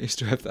for that. I used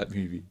to have that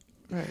movie.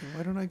 Right,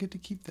 why don't I get to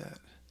keep that?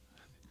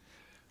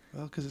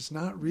 Well, because it's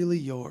not really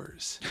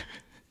yours.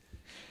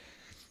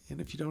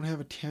 And if you don't have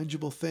a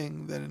tangible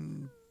thing,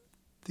 then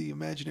the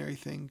imaginary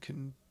thing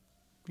can,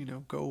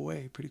 go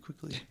away pretty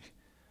quickly.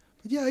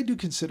 But yeah, I do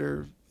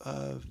consider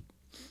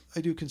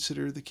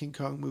the King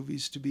Kong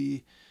movies to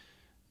be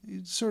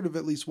sort of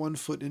at least 1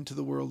 foot into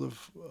the world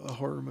of a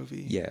horror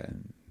movie. Yeah.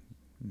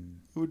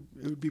 It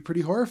would be pretty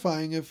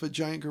horrifying if a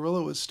giant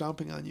gorilla was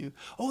stomping on you.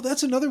 Oh,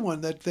 that's another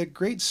one, that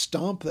great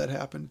stomp that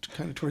happened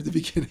kind of toward the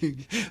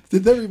beginning.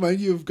 Did that remind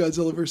you of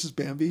Godzilla versus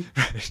Bambi?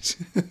 Right.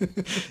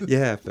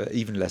 Yeah, but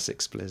even less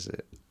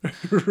explicit.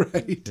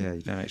 Right. Yeah,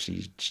 you don't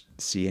actually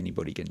see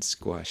anybody getting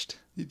squashed.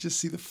 You just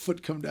see the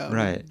foot come down.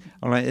 Right.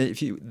 Like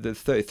the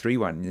 33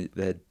 one,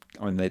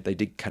 they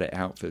did cut it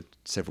out for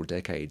several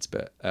decades,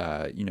 but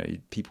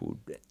people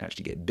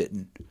actually get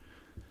bitten.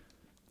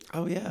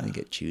 Oh yeah. They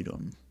get chewed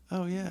on.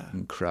 Oh yeah.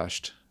 And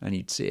crushed, and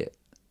you'd see it.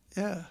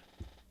 Yeah.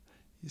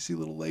 You see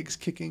little legs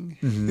kicking.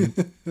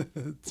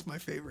 It's my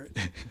favorite.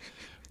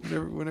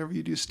 Whenever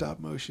you do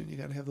stop motion, you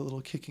got to have the little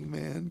kicking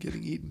man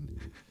getting eaten.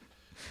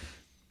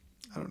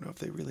 I don't know if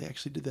they really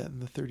actually did that in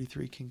the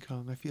 33 King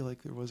Kong. I feel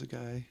like there was a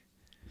guy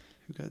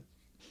who got...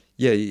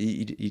 Yeah,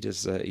 he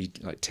does. He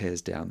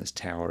tears down this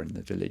tower in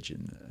the village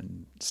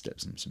and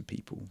steps on some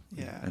people.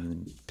 Yeah. And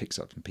then picks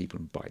up some people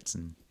and bites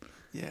them.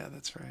 Yeah,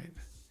 that's right.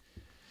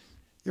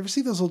 You ever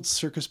see those old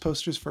circus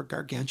posters for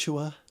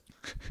Gargantua?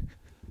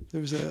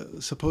 There was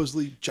a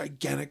supposedly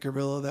gigantic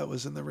gorilla that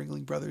was in the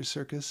Ringling Brothers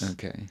circus.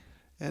 Okay.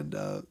 And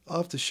I'll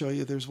have to show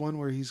you. There's one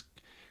where he's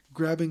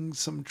grabbing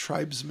some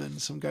tribesman,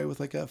 some guy with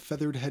like a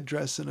feathered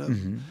headdress and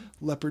a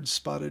leopard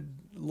spotted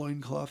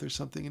loincloth or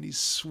something, and he's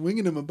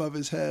swinging him above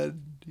his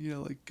head,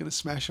 like gonna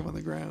smash him on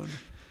the ground.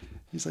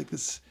 He's like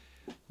this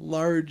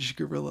large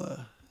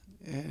gorilla.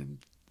 And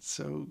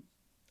so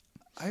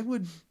I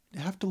would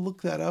have to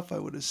look that up. I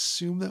would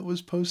assume that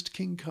was post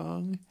King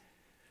Kong.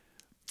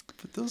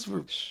 But those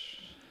were...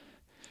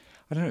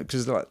 I don't know,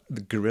 because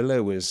the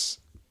gorilla was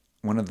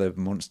one of the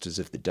monsters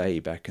of the day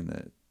back in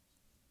the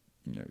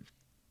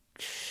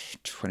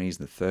 20s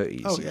and the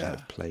 30s. Oh, You'd yeah.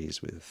 have plays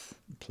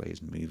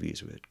and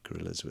movies with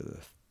gorillas I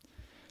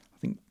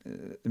think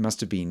it must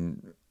have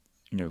been,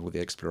 all the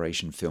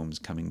exploration films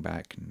coming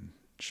back and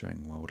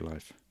showing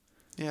wildlife.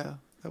 Yeah,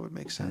 that would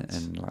make sense.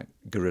 And like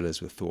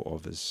gorillas were thought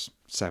of as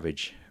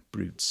savage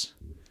brutes.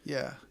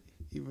 Yeah,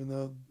 even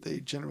though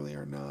they generally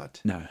are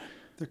not. No.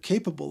 They're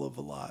capable of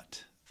a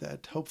lot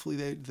that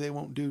hopefully they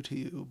won't do to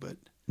you, but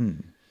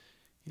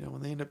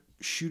when they end up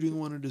shooting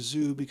one at a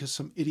zoo because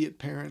some idiot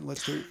parent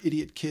lets their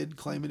idiot kid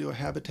climb into a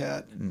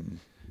habitat,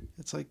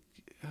 it's like,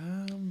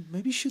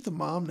 maybe shoot the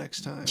mom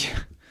next time. Yeah.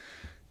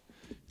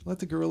 Let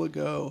the gorilla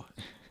go.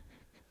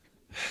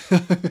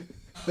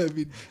 I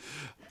mean,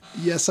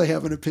 yes, I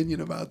have an opinion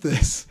about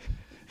this.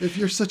 If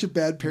you're such a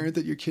bad parent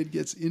that your kid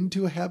gets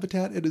into a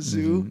habitat at a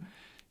zoo,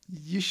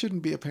 you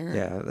shouldn't be a parent.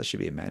 Yeah, that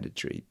should be a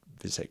mandatory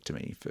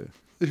vasectomy for...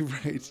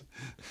 Right.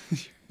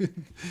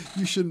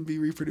 You shouldn't be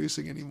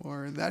reproducing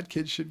anymore, and that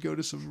kid should go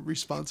to some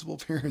responsible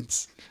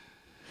parents.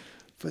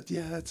 But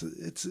yeah,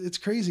 it's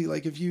crazy.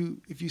 Like if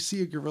you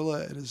see a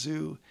gorilla at a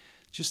zoo,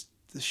 just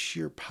the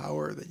sheer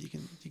power that you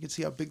can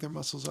see how big their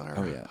muscles are,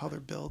 Oh, yeah. how they're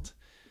built.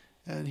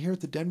 And here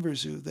at the Denver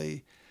Zoo,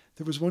 there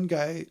was one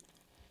guy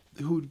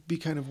who would be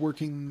kind of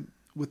working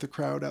with the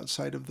crowd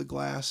outside of the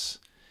glass,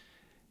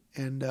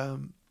 and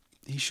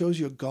he shows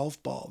you a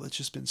golf ball that's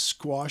just been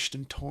squashed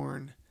and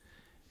torn,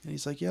 and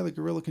he's like, "Yeah, the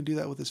gorilla can do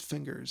that with his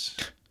fingers."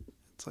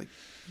 It's like,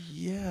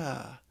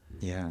 yeah,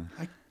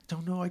 I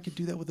don't know, I could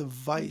do that with a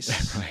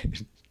vice,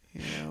 Right.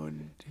 you know,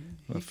 and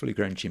Well, a fully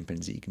grown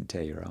chimpanzee can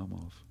tear your arm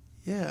off.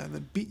 yeah, and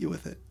then beat you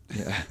with it.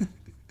 Yeah.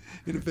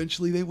 And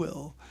eventually they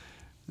will.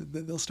 And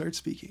then they'll start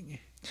speaking.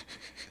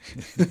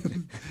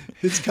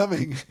 It's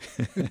coming.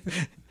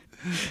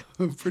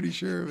 I'm pretty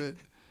sure of it.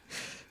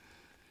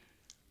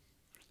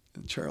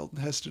 And Charlton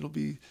Heston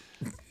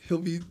he'll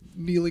be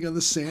kneeling on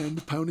the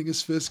sand, pounding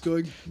his fist,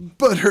 going,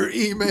 "But her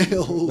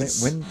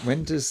emails."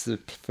 When does the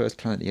first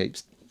Planet of the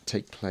Apes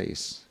take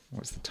place?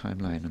 What's the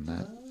timeline on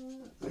that?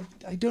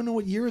 I don't know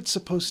what year it's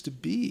supposed to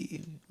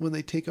be. When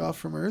they take off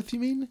from Earth, you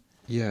mean?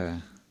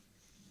 Yeah.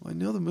 Well, I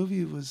know the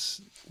movie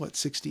was,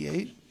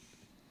 68?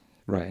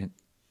 Right.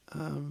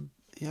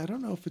 Yeah, I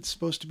don't know if it's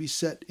supposed to be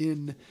set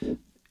in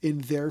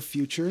their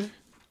future,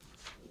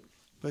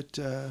 but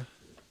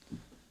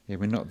Yeah,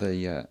 we're not there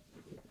yet.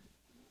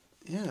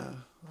 yeah.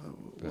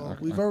 But Well,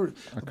 we've already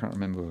I can't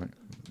remember.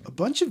 a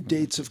bunch of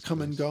dates have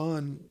come and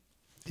gone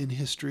in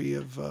history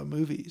of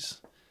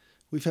movies.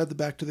 We've had the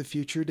Back to the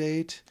Future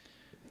date.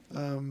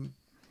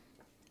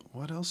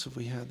 What else have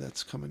we had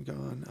that's come and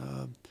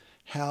gone?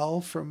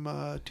 HAL from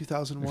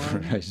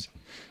 2001. Right.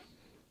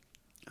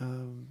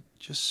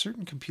 Just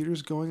certain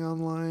computers going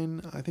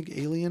online. I think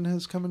Alien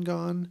has come and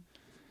gone.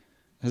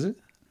 Has it?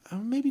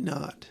 Maybe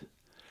not.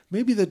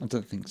 Maybe I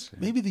don't think so.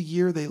 maybe the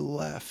year they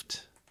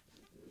left.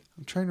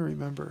 I'm trying to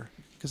remember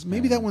because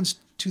maybe that one's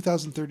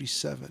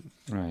 2037.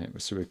 Right.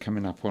 So we're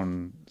coming up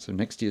on. So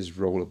next year's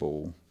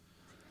Rollerball,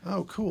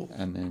 Oh, cool.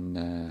 and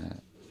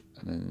then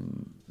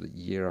the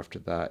year after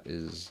that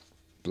is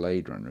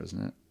Blade Runner,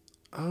 isn't it?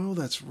 Oh,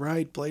 that's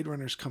right. Blade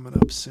Runner's coming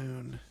up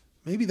soon.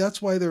 Maybe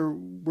that's why they're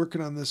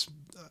working on this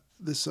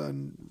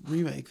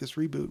remake, this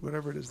reboot,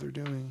 whatever it is they're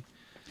doing.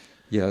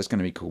 Yeah, it's going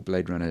to be called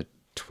Blade Runner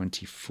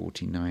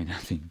 2049, I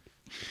think.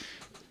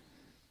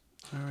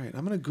 All right,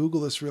 I'm going to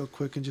Google this real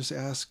quick and just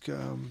ask,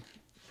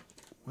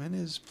 when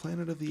is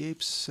Planet of the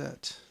Apes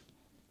set?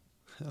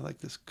 I like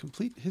this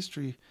complete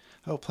history.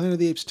 Oh, Planet of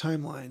the Apes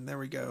timeline. There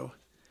we go.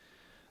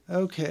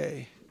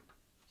 Okay.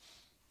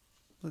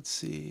 Let's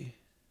see.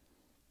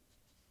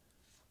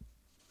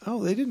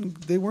 Oh,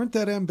 they weren't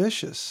that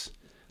ambitious.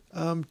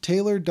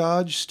 Taylor,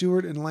 Dodge,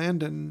 Stewart, and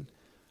Landon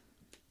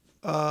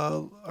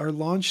are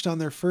launched on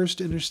their first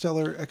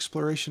interstellar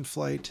exploration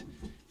flight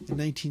in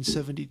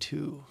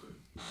 1972.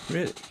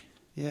 Really?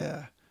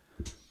 Yeah.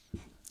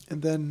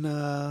 And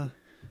then,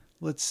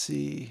 let's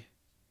see.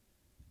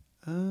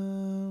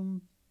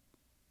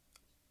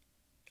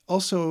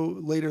 Also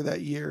later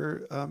that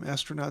year,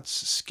 astronauts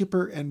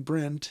Skipper and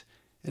Brent,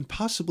 and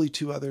possibly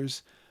two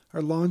others,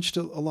 are launched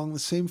along the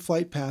same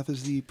flight path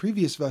as the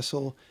previous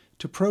vessel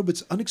to probe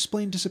its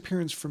unexplained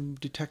disappearance from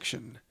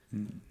detection.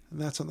 And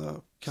that's on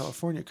the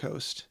California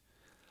coast.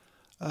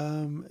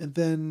 And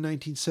then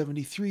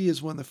 1973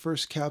 is when the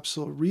first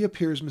capsule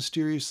reappears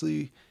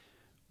mysteriously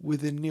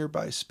within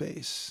nearby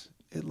space.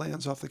 It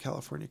lands off the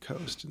California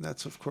coast. And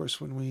that's, of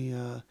course, when we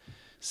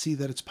see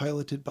that it's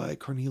piloted by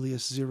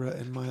Cornelius, Zira,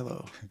 and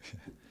Milo,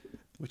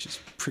 which is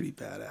pretty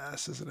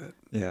badass, isn't it?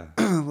 Yeah.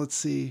 Let's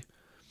see.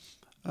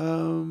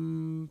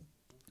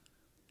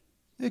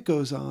 It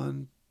goes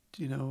on,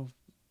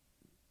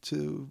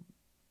 to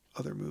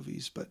other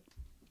movies, but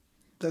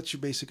that's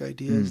your basic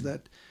idea, is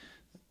that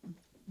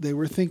they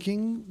were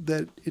thinking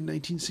that in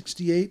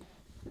 1968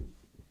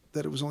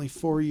 that it was only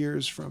 4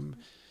 years from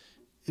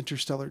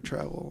interstellar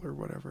travel or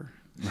whatever.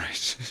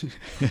 Right.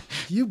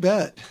 You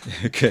bet.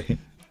 Okay.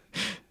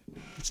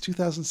 It's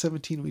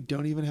 2017. We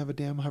don't even have a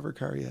damn hover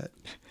car yet.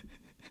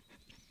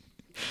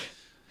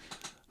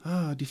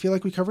 Do you feel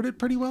like we covered it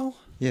pretty well?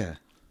 Yeah.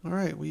 All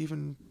right. We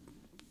even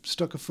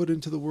stuck a foot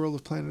into the world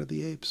of Planet of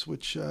the Apes,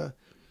 which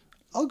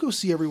I'll go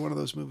see every one of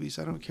those movies.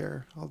 I don't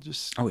care. I'll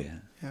just... Oh, yeah.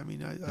 I mean,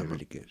 They're I'm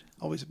really good.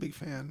 always a big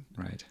fan.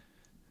 Right.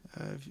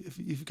 If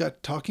you've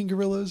got talking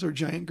gorillas or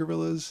giant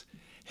gorillas,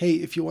 hey,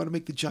 if you want to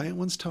make the giant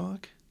ones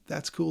talk,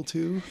 that's cool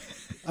too.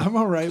 I'm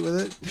all right with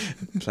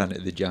it. Planet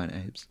of the Giant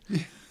Apes.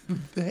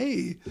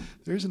 Hey,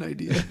 there's an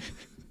idea.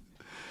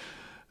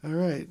 All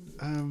right.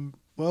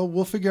 Well,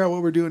 we'll figure out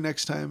what we're doing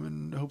next time,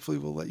 and hopefully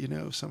we'll let you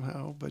know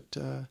somehow. But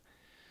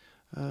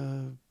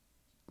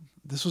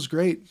this was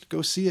great.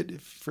 Go see it.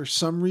 If for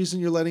some reason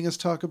you're letting us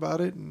talk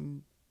about it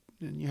and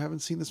you haven't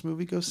seen this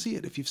movie, go see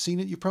it. If you've seen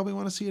it, you probably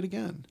want to see it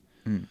again.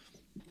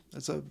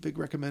 That's a big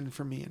recommend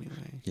from me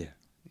anyway. Yeah.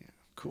 Yeah,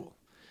 cool.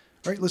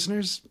 All right,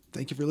 listeners,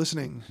 thank you for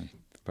listening.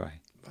 Bye.